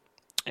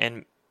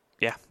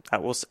 yeah,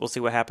 we'll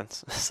see what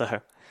happens. So,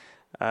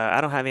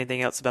 I don't have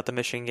anything else about the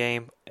Michigan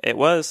game. It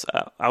was,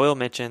 I will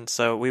mention,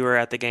 so we were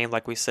at the game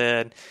like we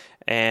said,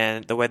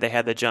 and the way they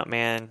had the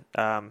Jumpman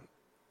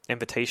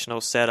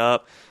Invitational set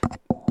up,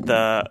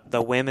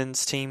 the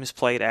women's teams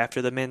played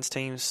after the men's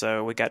teams,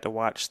 so we got to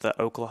watch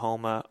the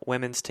Oklahoma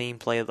women's team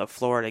play the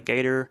Florida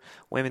Gator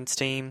women's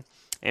team,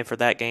 and for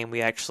that game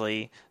we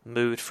actually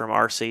moved from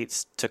our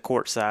seats to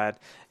courtside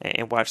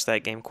and watched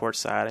that game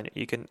courtside. And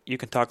you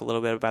can talk a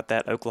little bit about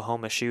that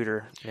Oklahoma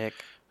shooter, Nick.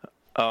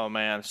 Oh,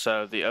 man.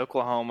 So the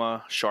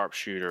Oklahoma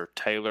sharpshooter,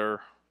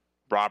 Taylor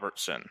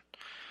Robertson,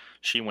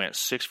 she went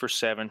 6 for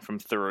 7 from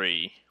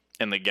 3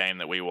 in the game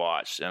that we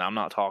watched. And I'm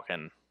not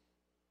talking,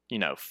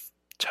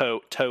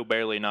 toe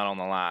barely not on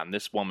the line.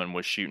 This woman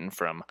was shooting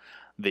from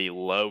the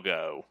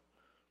logo,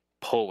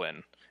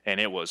 pulling,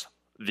 and it was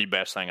the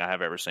best thing I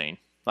have ever seen.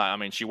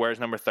 She wears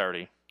number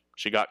 30.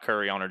 She got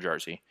Curry on her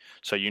jersey,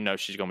 so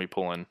she's going to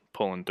be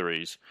pulling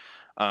threes.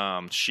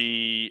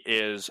 She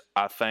is,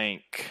 I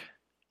think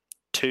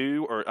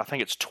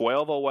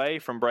 12 away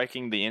from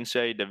breaking the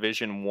NCAA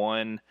Division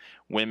I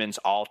women's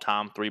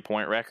all-time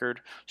three-point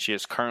record. She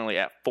is currently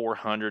at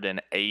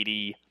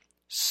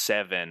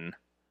 487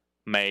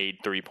 made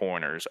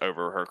three-pointers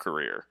over her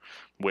career,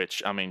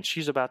 which,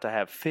 she's about to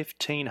have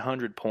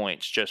 1,500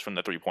 points just from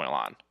the three-point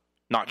line.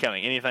 Not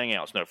counting anything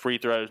else. No free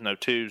throws, no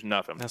twos,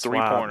 nothing. That's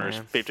three-pointers,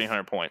 wild,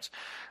 1,500 points.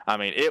 I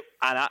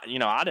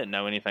didn't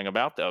know anything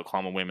about the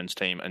Oklahoma women's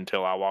team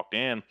until I walked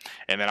in,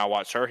 and then I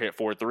watched her hit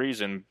 4 threes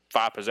in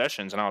 5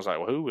 possessions, and I was like,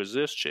 well, who is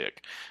this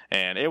chick?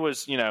 And it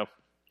was,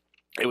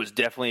 it was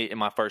definitely in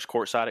my first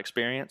courtside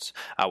experience.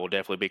 I will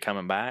definitely be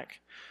coming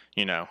back.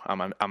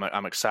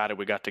 I'm excited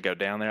we got to go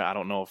down there. I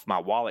don't know if my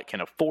wallet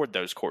can afford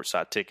those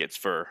courtside tickets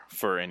for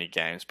any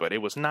games, but it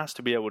was nice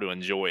to be able to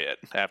enjoy it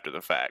after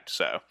the fact.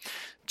 So,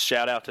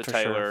 shout out to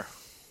Taylor. Sure.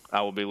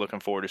 I will be looking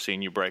forward to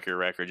seeing you break your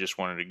record. Just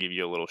wanted to give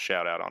you a little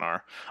shout out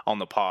on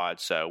the pod.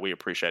 So we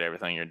appreciate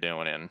everything you're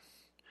doing, and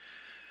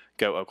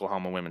go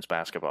Oklahoma women's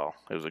basketball.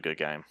 It was a good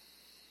game.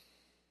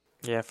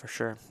 Yeah, for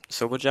sure.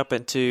 So we'll jump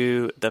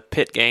into the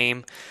Pitt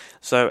game.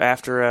 So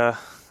after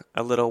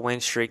a little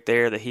win streak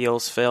there, the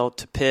Heels fell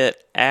to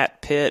Pitt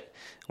at Pitt,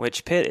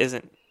 which Pitt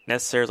isn't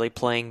necessarily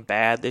playing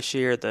bad this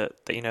year.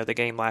 The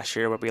game last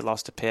year where we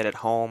lost to Pitt at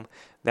home,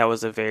 that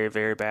was a very,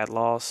 very bad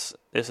loss.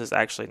 This is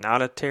actually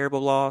not a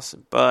terrible loss,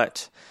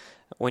 but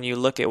when you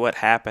look at what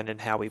happened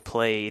and how we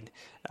played,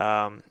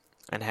 and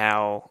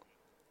how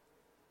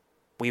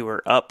we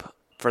were up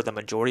for the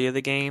majority of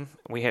the game,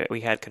 we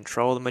had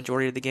control of the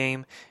majority of the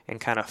game and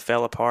kind of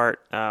fell apart.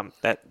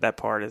 That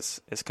part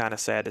is kind of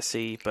sad to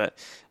see. But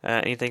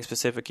anything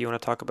specific you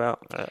want to talk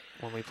about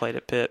when we played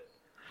at Pitt?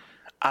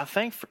 I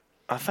think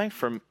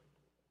for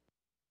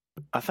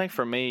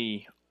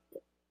me,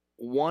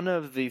 one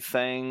of the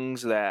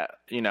things that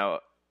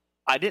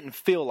I didn't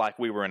feel like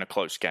we were in a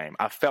close game.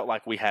 I felt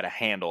like we had a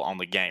handle on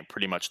the game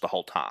pretty much the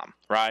whole time,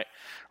 right?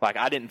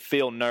 I didn't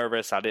feel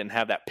nervous. I didn't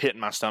have that pit in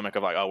my stomach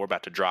of we're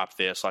about to drop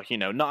this.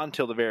 Not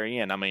until the very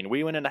end.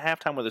 We went into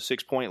halftime with a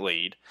 6-point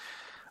lead.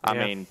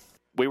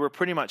 We were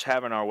pretty much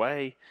having our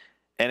way,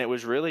 and it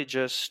was really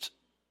just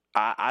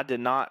I did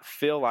not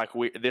feel like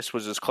this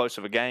was as close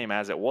of a game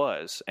as it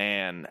was.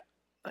 And,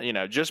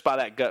 just by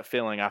that gut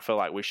feeling, I feel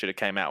like we should have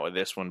came out with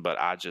this one, but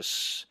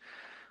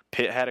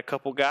Pitt had a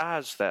couple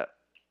guys that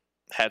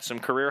had some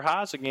career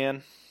highs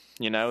again.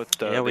 We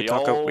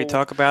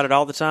talk about it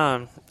all the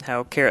time.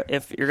 How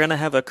if you're going to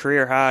have a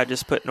career high,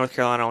 just put North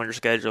Carolina on your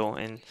schedule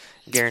and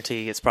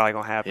guarantee it's probably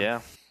going to happen.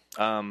 Yeah.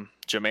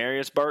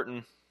 Jamarius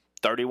Burton,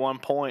 31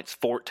 points,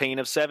 14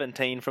 of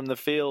 17 from the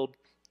field.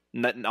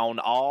 Nothing on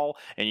all,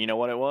 and you know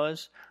what it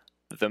was?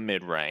 The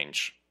mid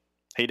range.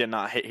 He did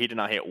not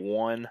hit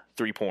one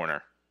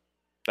 3-pointer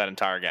that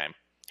entire game.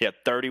 He had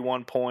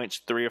 31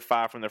 points, 3 of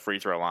 5 from the free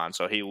throw line.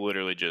 So he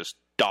literally just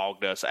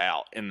dogged us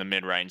out in the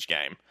mid range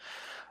game.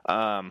 But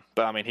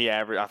I mean,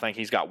 I think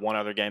he's got one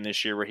other game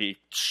this year where he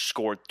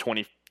scored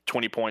 20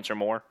 points or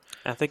more.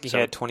 I think he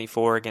had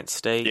 24 against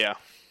State. Yeah.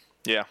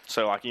 Yeah.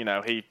 So, like,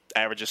 he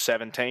averages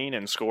 17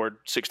 and scored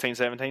 16,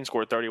 17,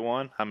 scored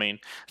 31. I mean,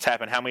 it's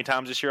happened how many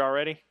times this year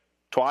already?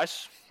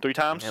 Twice? 3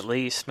 times? At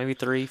least, maybe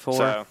 3, 4.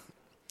 So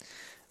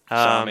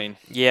I mean,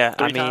 yeah,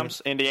 3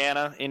 times.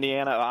 Indiana,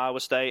 Iowa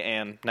State,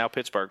 and now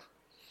Pittsburgh.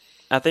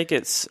 I think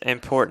it's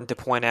important to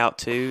point out,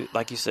 too,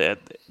 like you said,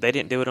 they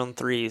didn't do it on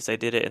threes. They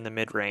did it in the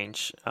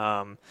mid-range.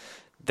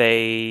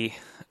 Do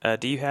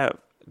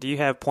you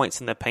have points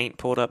in the paint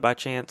pulled up by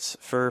chance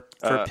for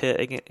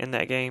Pitt in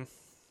that game?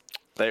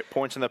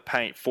 Points in the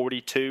paint,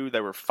 42.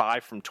 They were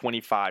 5 from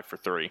 25 for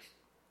 3.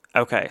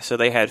 Okay, so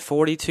they had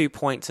 42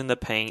 points in the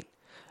paint.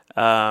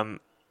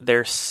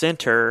 Their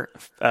center,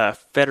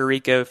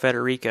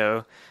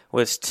 Federico,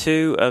 was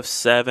 2 of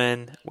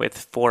 7 with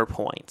 4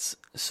 points.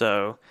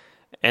 So,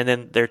 and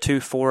then their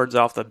 2 forwards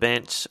off the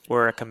bench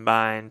were a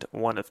combined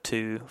 1 of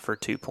 2 for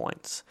 2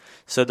 points.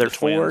 So their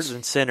forwards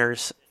and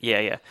centers,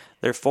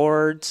 their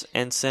forwards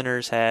and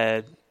centers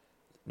had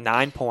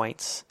 9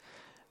 points.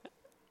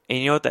 And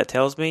you know what that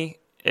tells me?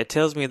 It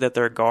tells me that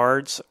their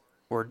guards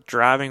were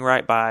driving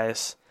right by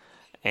us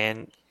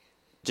and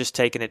just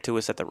taking it to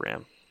us at the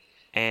rim.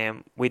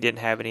 And we didn't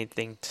have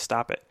anything to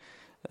stop it.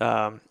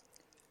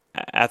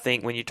 I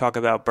think when you talk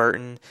about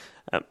Burton,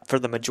 for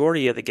the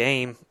majority of the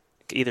game,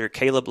 either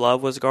Caleb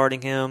Love was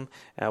guarding him.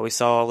 We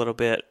saw a little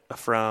bit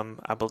from,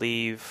 I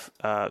believe,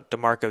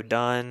 DeMarco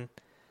Dunn.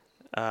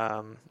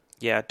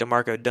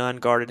 DeMarco Dunn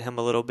guarded him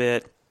a little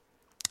bit.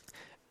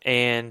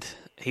 And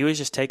he was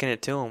just taking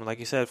it to him, like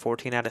you said,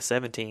 14 out of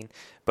 17.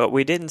 But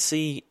we didn't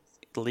see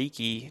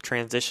Leaky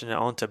transition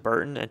onto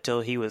Burton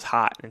until he was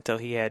hot, until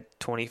he had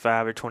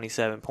 25 or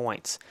 27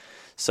 points.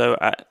 So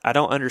I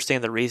don't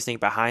understand the reasoning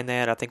behind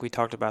that. I think we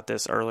talked about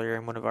this earlier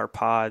in one of our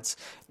pods,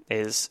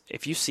 is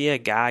if you see a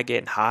guy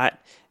getting hot,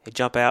 they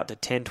jump out to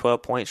 10,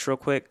 12 points real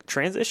quick,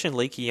 transition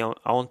Leaky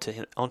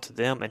onto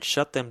them and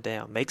shut them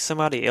down. Make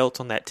somebody else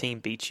on that team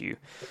beat you.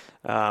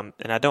 And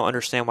I don't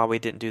understand why we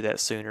didn't do that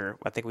sooner.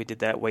 I think we did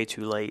that way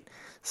too late.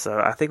 So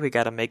I think we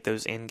got to make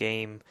those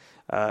in-game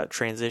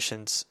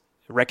transitions,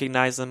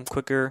 recognize them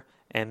quicker,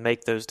 and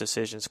make those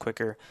decisions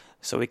quicker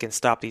so we can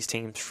stop these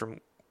teams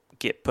from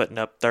putting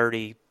up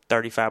 30,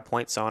 35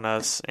 points on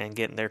us and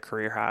getting their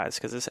career highs,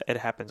 because it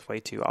happens way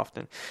too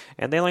often.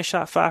 And they only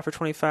shot 5 for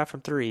 25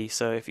 from 3.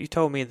 So if you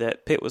told me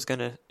that Pitt was going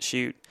to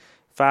shoot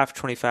 5 for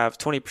 25,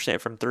 20%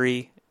 from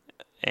 3,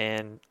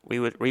 and we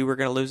were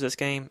going to lose this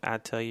game,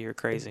 I'd tell you you're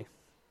crazy.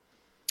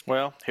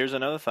 Well, here's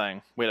another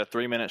thing. We had a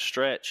 3-minute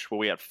stretch where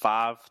we had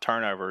 5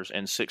 turnovers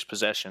in 6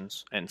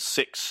 possessions and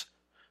 6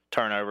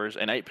 turnovers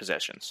in 8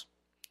 possessions.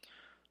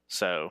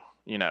 So,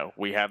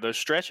 we have those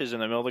stretches in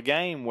the middle of the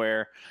game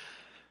where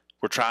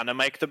we're trying to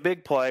make the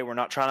big play. We're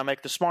not trying to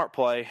make the smart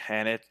play,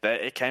 and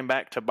it came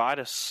back to bite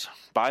us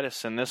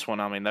in this one.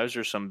 I mean, those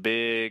are some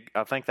big.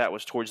 I think that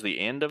was towards the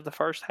end of the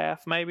first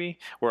half, maybe,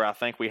 where I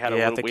think we had a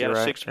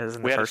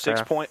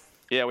 6-point.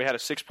 Yeah, we had a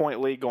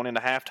 6-point lead going into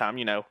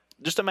halftime.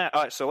 Just imagine.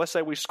 All right, so let's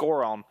say we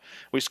score on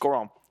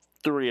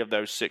 3 of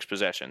those 6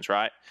 possessions,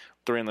 right?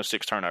 3 of those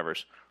 6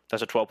 turnovers.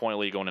 That's a 12-point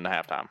lead going into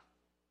halftime.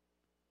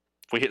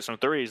 If we hit some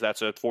threes,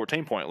 that's a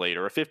 14-point lead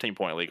or a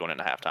 15-point lead going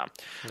into halftime.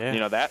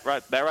 Yeah. That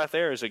right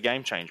there is a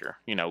game changer.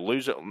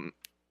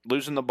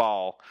 Losing the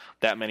ball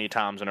that many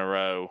times in a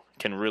row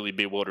can really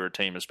bewilder a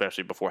team,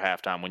 especially before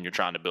halftime when you're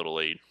trying to build a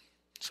lead.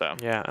 So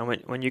yeah, and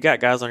when you got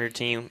guys on your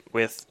team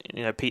with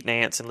Pete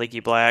Nance and Leaky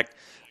Black,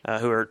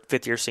 who are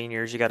fifth-year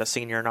seniors, you got a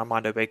senior in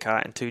Armando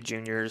Baycott and 2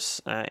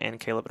 juniors and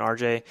Caleb and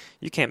RJ.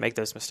 You can't make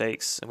those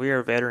mistakes. We are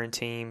a veteran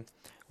team.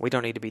 We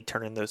don't need to be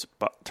turning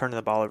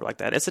the ball over like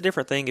that. It's a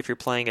different thing if you're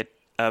playing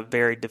a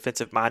very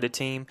defensive-minded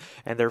team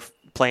and they're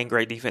playing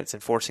great defense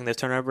and forcing those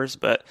turnovers.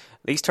 But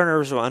these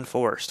turnovers were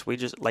unforced. We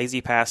just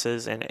lazy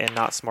passes and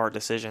not smart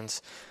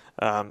decisions.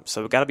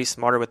 So we've got to be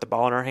smarter with the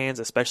ball in our hands,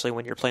 especially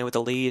when you're playing with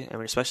the lead,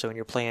 and especially when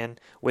you're playing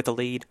with the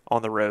lead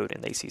on the road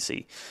in the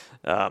ACC.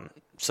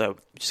 So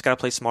you just got to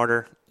play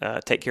smarter,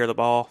 take care of the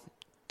ball,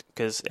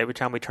 because every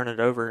time we turn it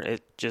over,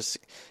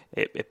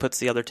 it puts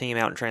the other team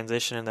out in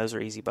transition, and those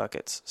are easy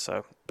buckets.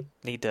 So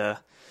need to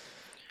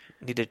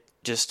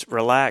just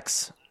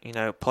relax,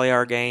 play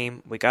our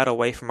game. We got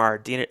away from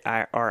our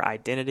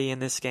identity in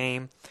this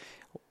game.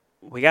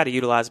 We got to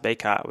utilize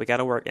Baycott. We got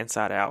to work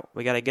inside out.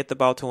 We got to get the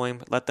ball to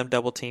him, let them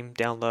double team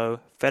down low.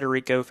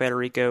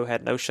 Federico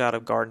had no shot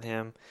of guarding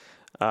him.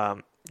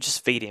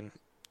 Just feed him.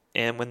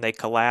 And when they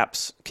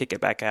collapse, kick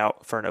it back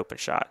out for an open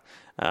shot.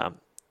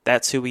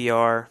 That's who we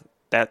are.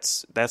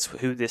 That's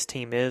who this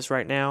team is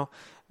right now.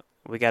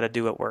 We got to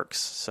do what works.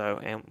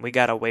 So, and we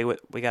got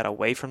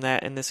away from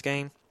that in this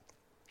game.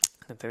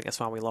 I think that's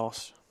why we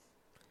lost.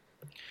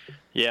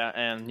 Yeah,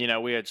 and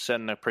we had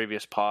said in a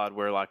previous pod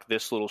where like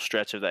this little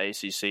stretch of the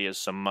ACC is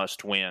some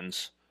must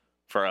wins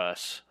for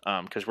us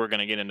because we're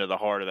going to get into the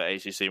heart of the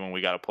ACC when we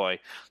got to play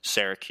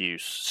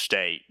Syracuse,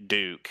 State,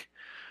 Duke,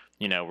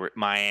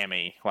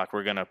 Miami. Like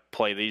we're going to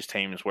play these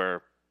teams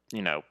where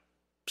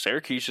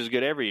Syracuse is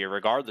good every year,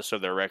 regardless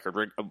of their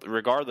record,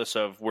 regardless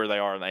of where they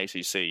are in the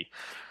ACC.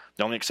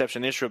 The only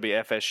exception this year will be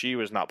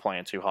FSU is not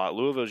playing too hot.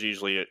 Louisville's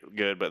usually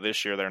good, but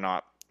this year they're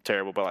not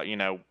terrible. But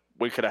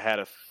we could have had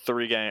a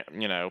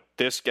 3-game.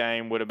 This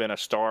game would have been a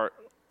start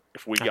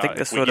if we got. I think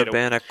this would have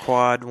been a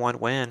quad 1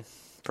 win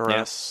for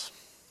us.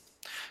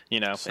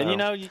 So,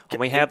 when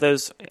we have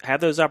those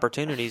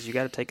opportunities, you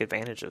got to take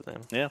advantage of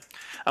them. Yeah,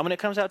 when it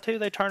comes out too,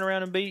 they turn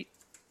around and beat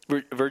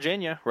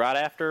Virginia right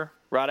after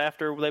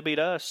they beat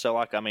us.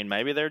 So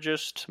maybe they're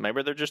just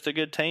a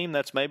good team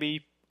that's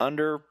maybe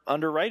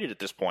underrated at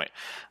this point.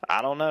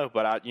 I don't know,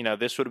 but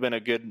this would have been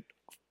a good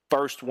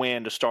first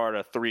win to start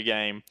a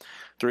 3-game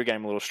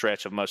little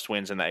stretch of must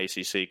wins in the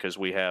ACC because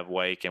we have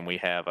Wake and we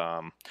have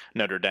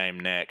Notre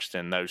Dame next,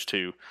 and those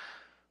two.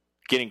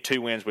 Getting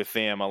 2 wins with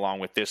them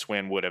along with this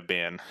win would have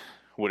been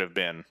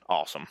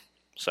awesome.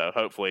 So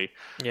hopefully,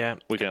 we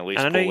can at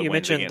least pull the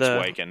wins against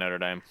Wake and Notre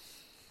Dame.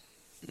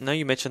 I know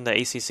you mentioned the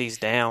ACC's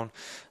down,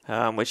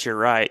 which you're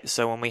right.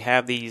 So when we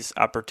have these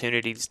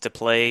opportunities to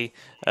play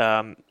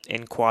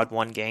in quad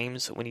 1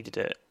 games, we need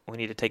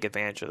to take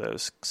advantage of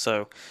those.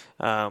 So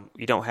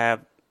you don't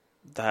have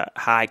the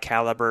high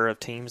caliber of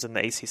teams in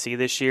the ACC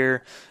this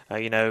year.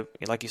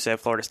 Like you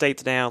said, Florida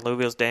State's down,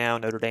 Louisville's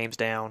down, Notre Dame's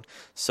down.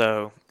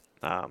 So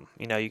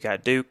you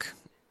got Duke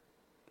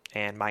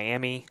and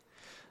Miami.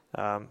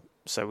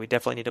 So we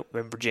definitely need to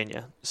win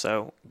Virginia.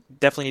 So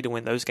definitely need to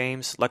win those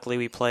games. Luckily,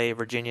 we play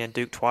Virginia and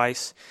Duke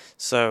twice.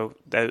 So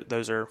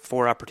those are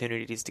 4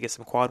 opportunities to get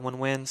some quad 1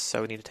 wins.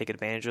 So we need to take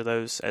advantage of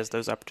those as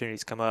those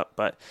opportunities come up.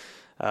 But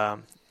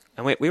and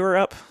we were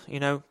up,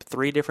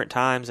 3 different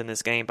times in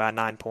this game by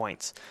 9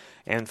 points.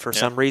 And for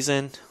some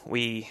reason,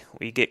 we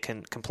get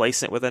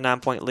complacent with a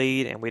 9-point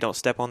lead, and we don't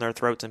step on their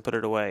throats and put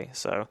it away.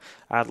 So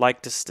I'd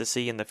like to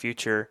see in the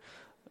future,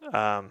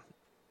 don't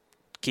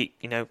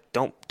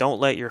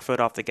let your foot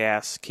off the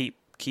gas. Keep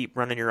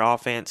running your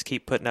offense.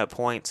 Keep putting up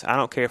points. I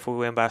don't care if we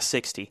win by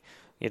 60.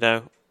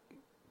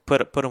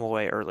 Put them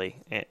away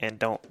early, and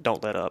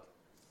don't let up.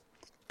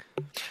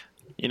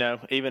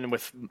 Even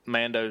with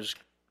Mando's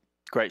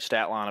great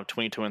stat line of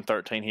 22 and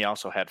 13, he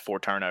also had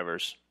 4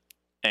 turnovers,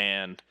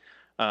 and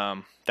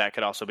that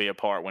could also be a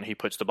part when he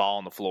puts the ball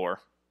on the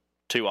floor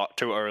too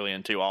early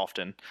and too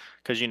often.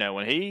 Because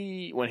when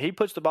he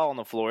puts the ball on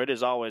the floor, it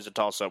is always a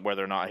toss up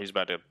whether or not he's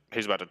about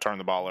to turn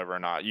the ball over or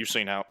not. You've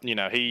seen how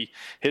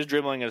his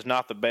dribbling is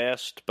not the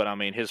best, but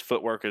his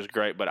footwork is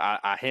great. But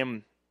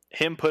him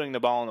putting the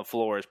ball on the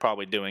floor is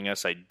probably doing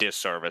us a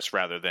disservice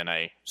rather than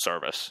a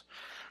service.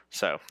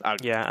 So I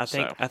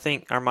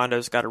think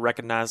Armando's got to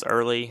recognize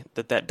early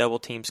that double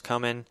team's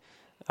coming.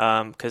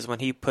 Because when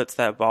he puts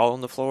that ball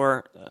on the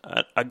floor,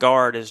 a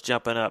guard is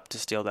jumping up to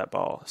steal that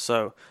ball.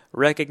 So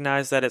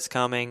recognize that it's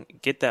coming,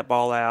 get that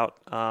ball out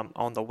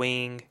on the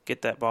wing,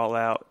 get that ball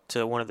out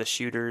to one of the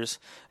shooters,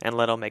 and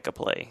let them make a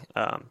play.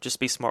 Just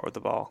be smart with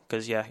the ball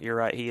because, you're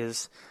right. He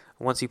is.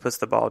 Once he puts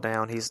the ball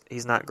down,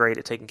 he's not great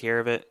at taking care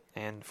of it,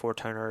 and 4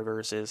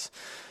 turnovers is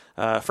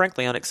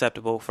frankly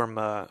unacceptable from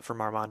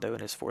Armando in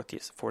his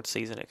fourth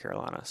season at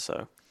Carolina.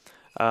 So.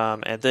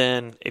 And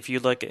then if you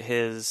look at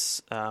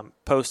his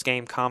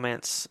post-game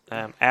comments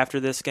after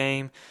this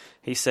game,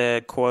 he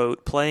said,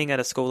 quote, "Playing at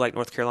a school like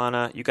North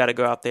Carolina, you got to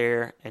go out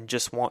there and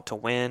just want to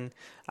win.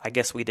 I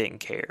guess we didn't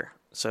care."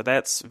 So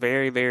that's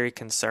very, very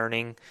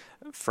concerning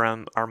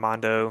from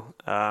Armando.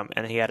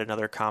 And he had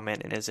another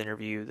comment in his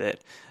interview that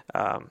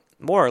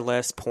more or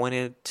less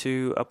pointed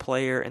to a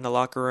player in the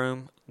locker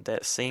room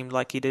that seemed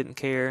like he didn't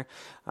care.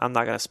 I'm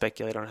not going to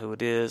speculate on who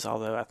it is,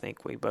 although I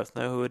think we both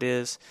know who it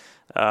is.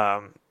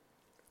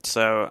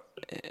 So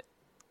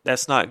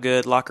that's not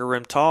good locker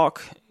room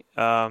talk.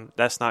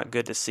 That's not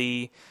good to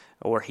see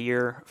or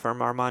hear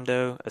from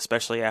Armando,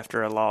 especially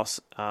after a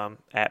loss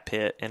at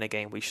Pitt in a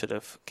game we should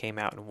have came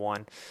out and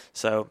won.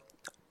 So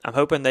I'm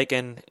hoping they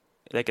can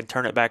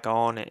turn it back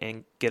on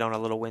and get on a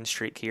little win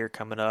streak here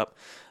coming up.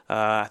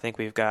 I think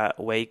we've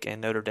got Wake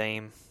and Notre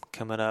Dame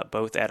coming up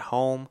both at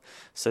home,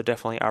 so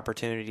definitely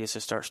opportunities to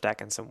start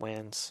stacking some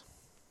wins.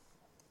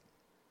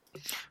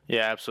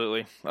 Yeah,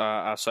 absolutely.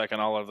 I second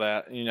all of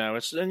that.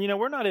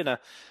 We're not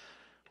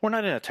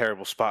in a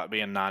terrible spot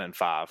being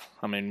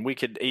 9-5. We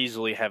could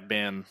easily have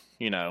been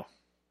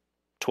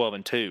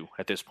 12-2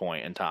 at this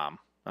point in time.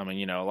 A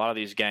lot of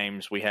these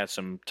games we had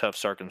some tough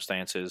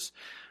circumstances,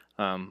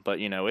 but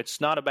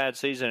it's not a bad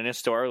season and it's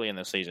still early in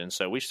the season,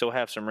 so we still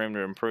have some room to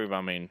improve.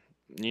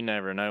 You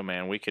never know,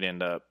 man. We could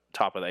end up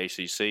top of the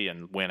ACC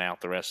and win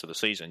out the rest of the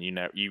season.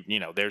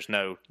 There's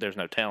no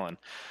telling.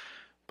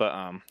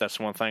 But that's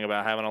one thing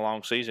about having a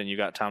long season. You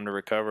got time to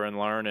recover and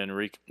learn and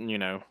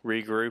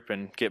regroup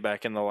and get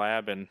back in the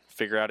lab and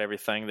figure out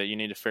everything that you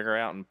need to figure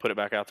out and put it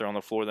back out there on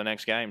the floor the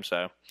next game.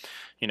 So,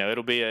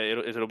 it'll be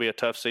a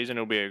tough season.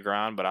 It'll be a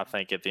grind, but I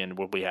think at the end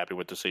we'll be happy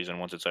with the season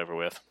once it's over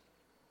with.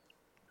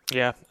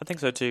 Yeah, I think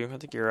so too. I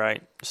think you're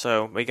right.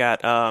 So we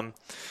got,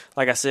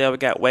 like I said, we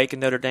got Wake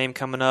and Notre Dame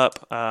coming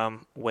up.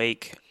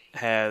 Wake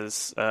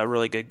has a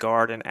really good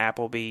guard in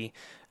Appleby,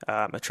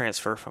 a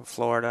transfer from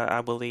Florida,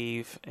 I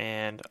believe,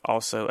 and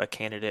also a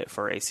candidate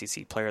for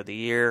ACC Player of the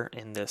Year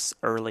in this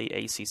early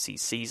ACC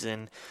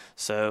season.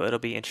 So it'll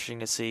be interesting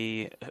to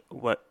see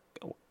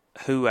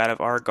who out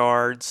of our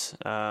guards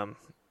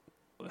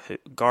who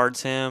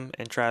guards him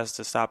and tries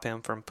to stop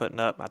him from putting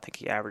up. I think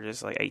he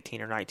averages like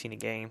 18 or 19 a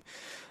game.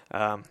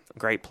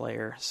 Great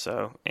player.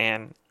 So,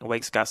 and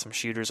Wake's got some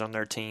shooters on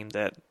their team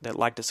that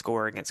like to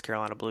score against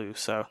Carolina Blue.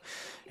 So,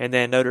 and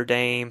then Notre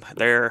Dame,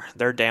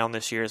 they're down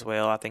this year as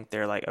well. I think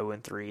they're like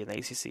 0-3 in the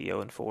ACC,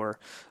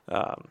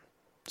 0-4.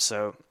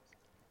 So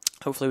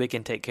hopefully we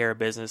can take care of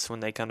business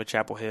when they come to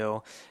Chapel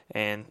Hill.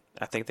 And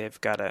I think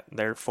they've got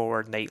their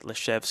forward, Nate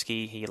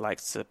Leshevsky. He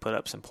likes to put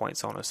up some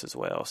points on us as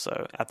well.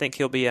 So I think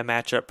he'll be a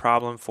matchup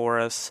problem for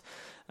us,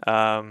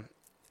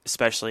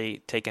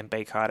 especially taking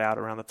Baycott out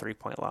around the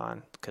three-point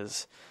line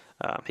because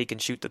he can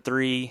shoot the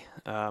three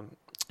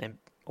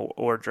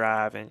or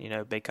drive. And,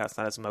 Baycott's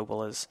not as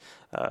mobile as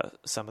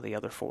some of the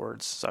other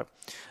forwards. So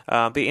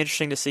be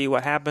interesting to see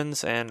what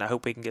happens, and I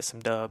hope we can get some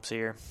dubs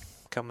here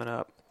coming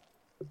up.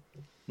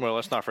 Well,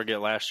 let's not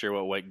forget last year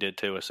what Wake did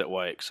to us at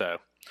Wake. So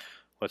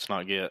let's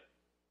not get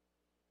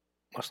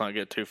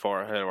too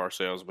far ahead of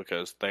ourselves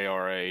because they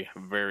are a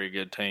very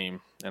good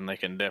team and they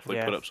can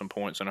definitely put up some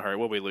points in a hurry.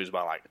 Will we lose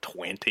by like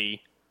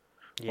 20?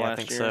 Yeah, I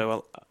think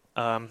so.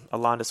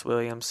 Alondis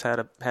Williams had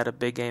a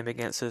big game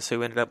against us,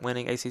 who ended up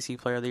winning ACC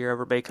Player of the Year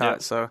over Baycott.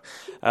 Yep.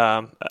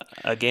 So,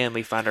 again,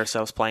 we find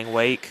ourselves playing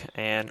Wake,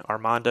 and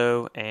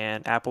Armando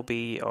and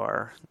Appleby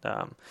are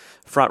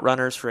front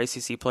runners for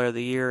ACC Player of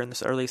the Year in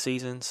this early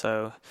season.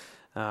 So,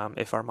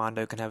 if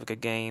Armando can have a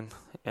good game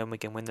and we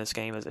can win this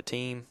game as a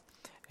team,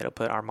 it'll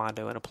put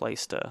Armando in a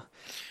place to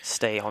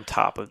stay on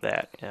top of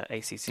that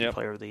ACC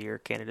Player of the Year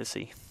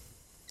candidacy.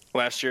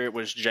 Last year it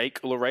was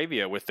Jake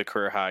LaRavia with the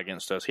career high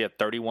against us. He had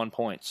 31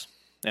 points,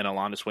 and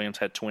Alondis Williams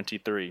had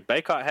 23.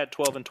 Baycott had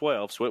 12 and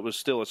 12, so it was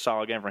still a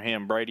solid game for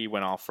him. Brady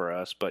went off for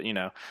us, but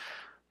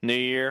new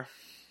year,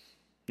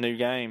 new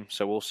game,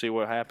 so we'll see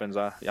what happens.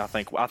 I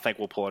think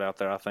we'll pull it out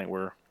there. I think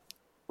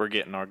we're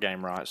getting our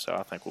game right, so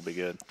I think we'll be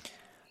good.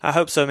 I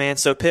hope so, man.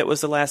 So Pitt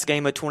was the last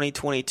game of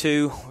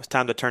 2022. It's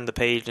time to turn the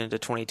page into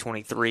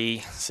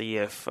 2023. See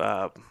if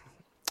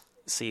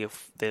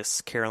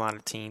this Carolina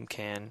team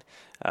can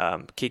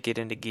kick it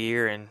into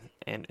gear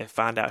and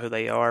find out who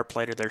they are,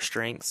 play to their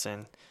strengths,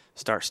 and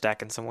start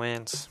stacking some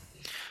wins.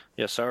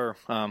 Yes, sir.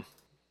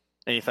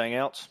 Anything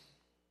else?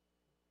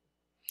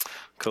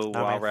 Cool.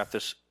 Well, I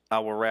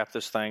will wrap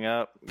this thing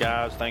up.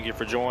 Guys, thank you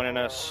for joining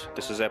us.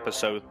 This is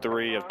episode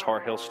 3 of Tar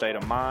Heel State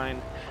of Mind.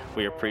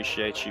 We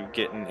appreciate you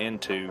getting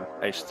into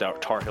a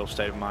Tar Heel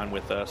State of Mind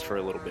with us for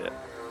a little bit.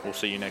 We'll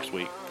see you next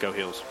week. Go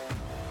Heels.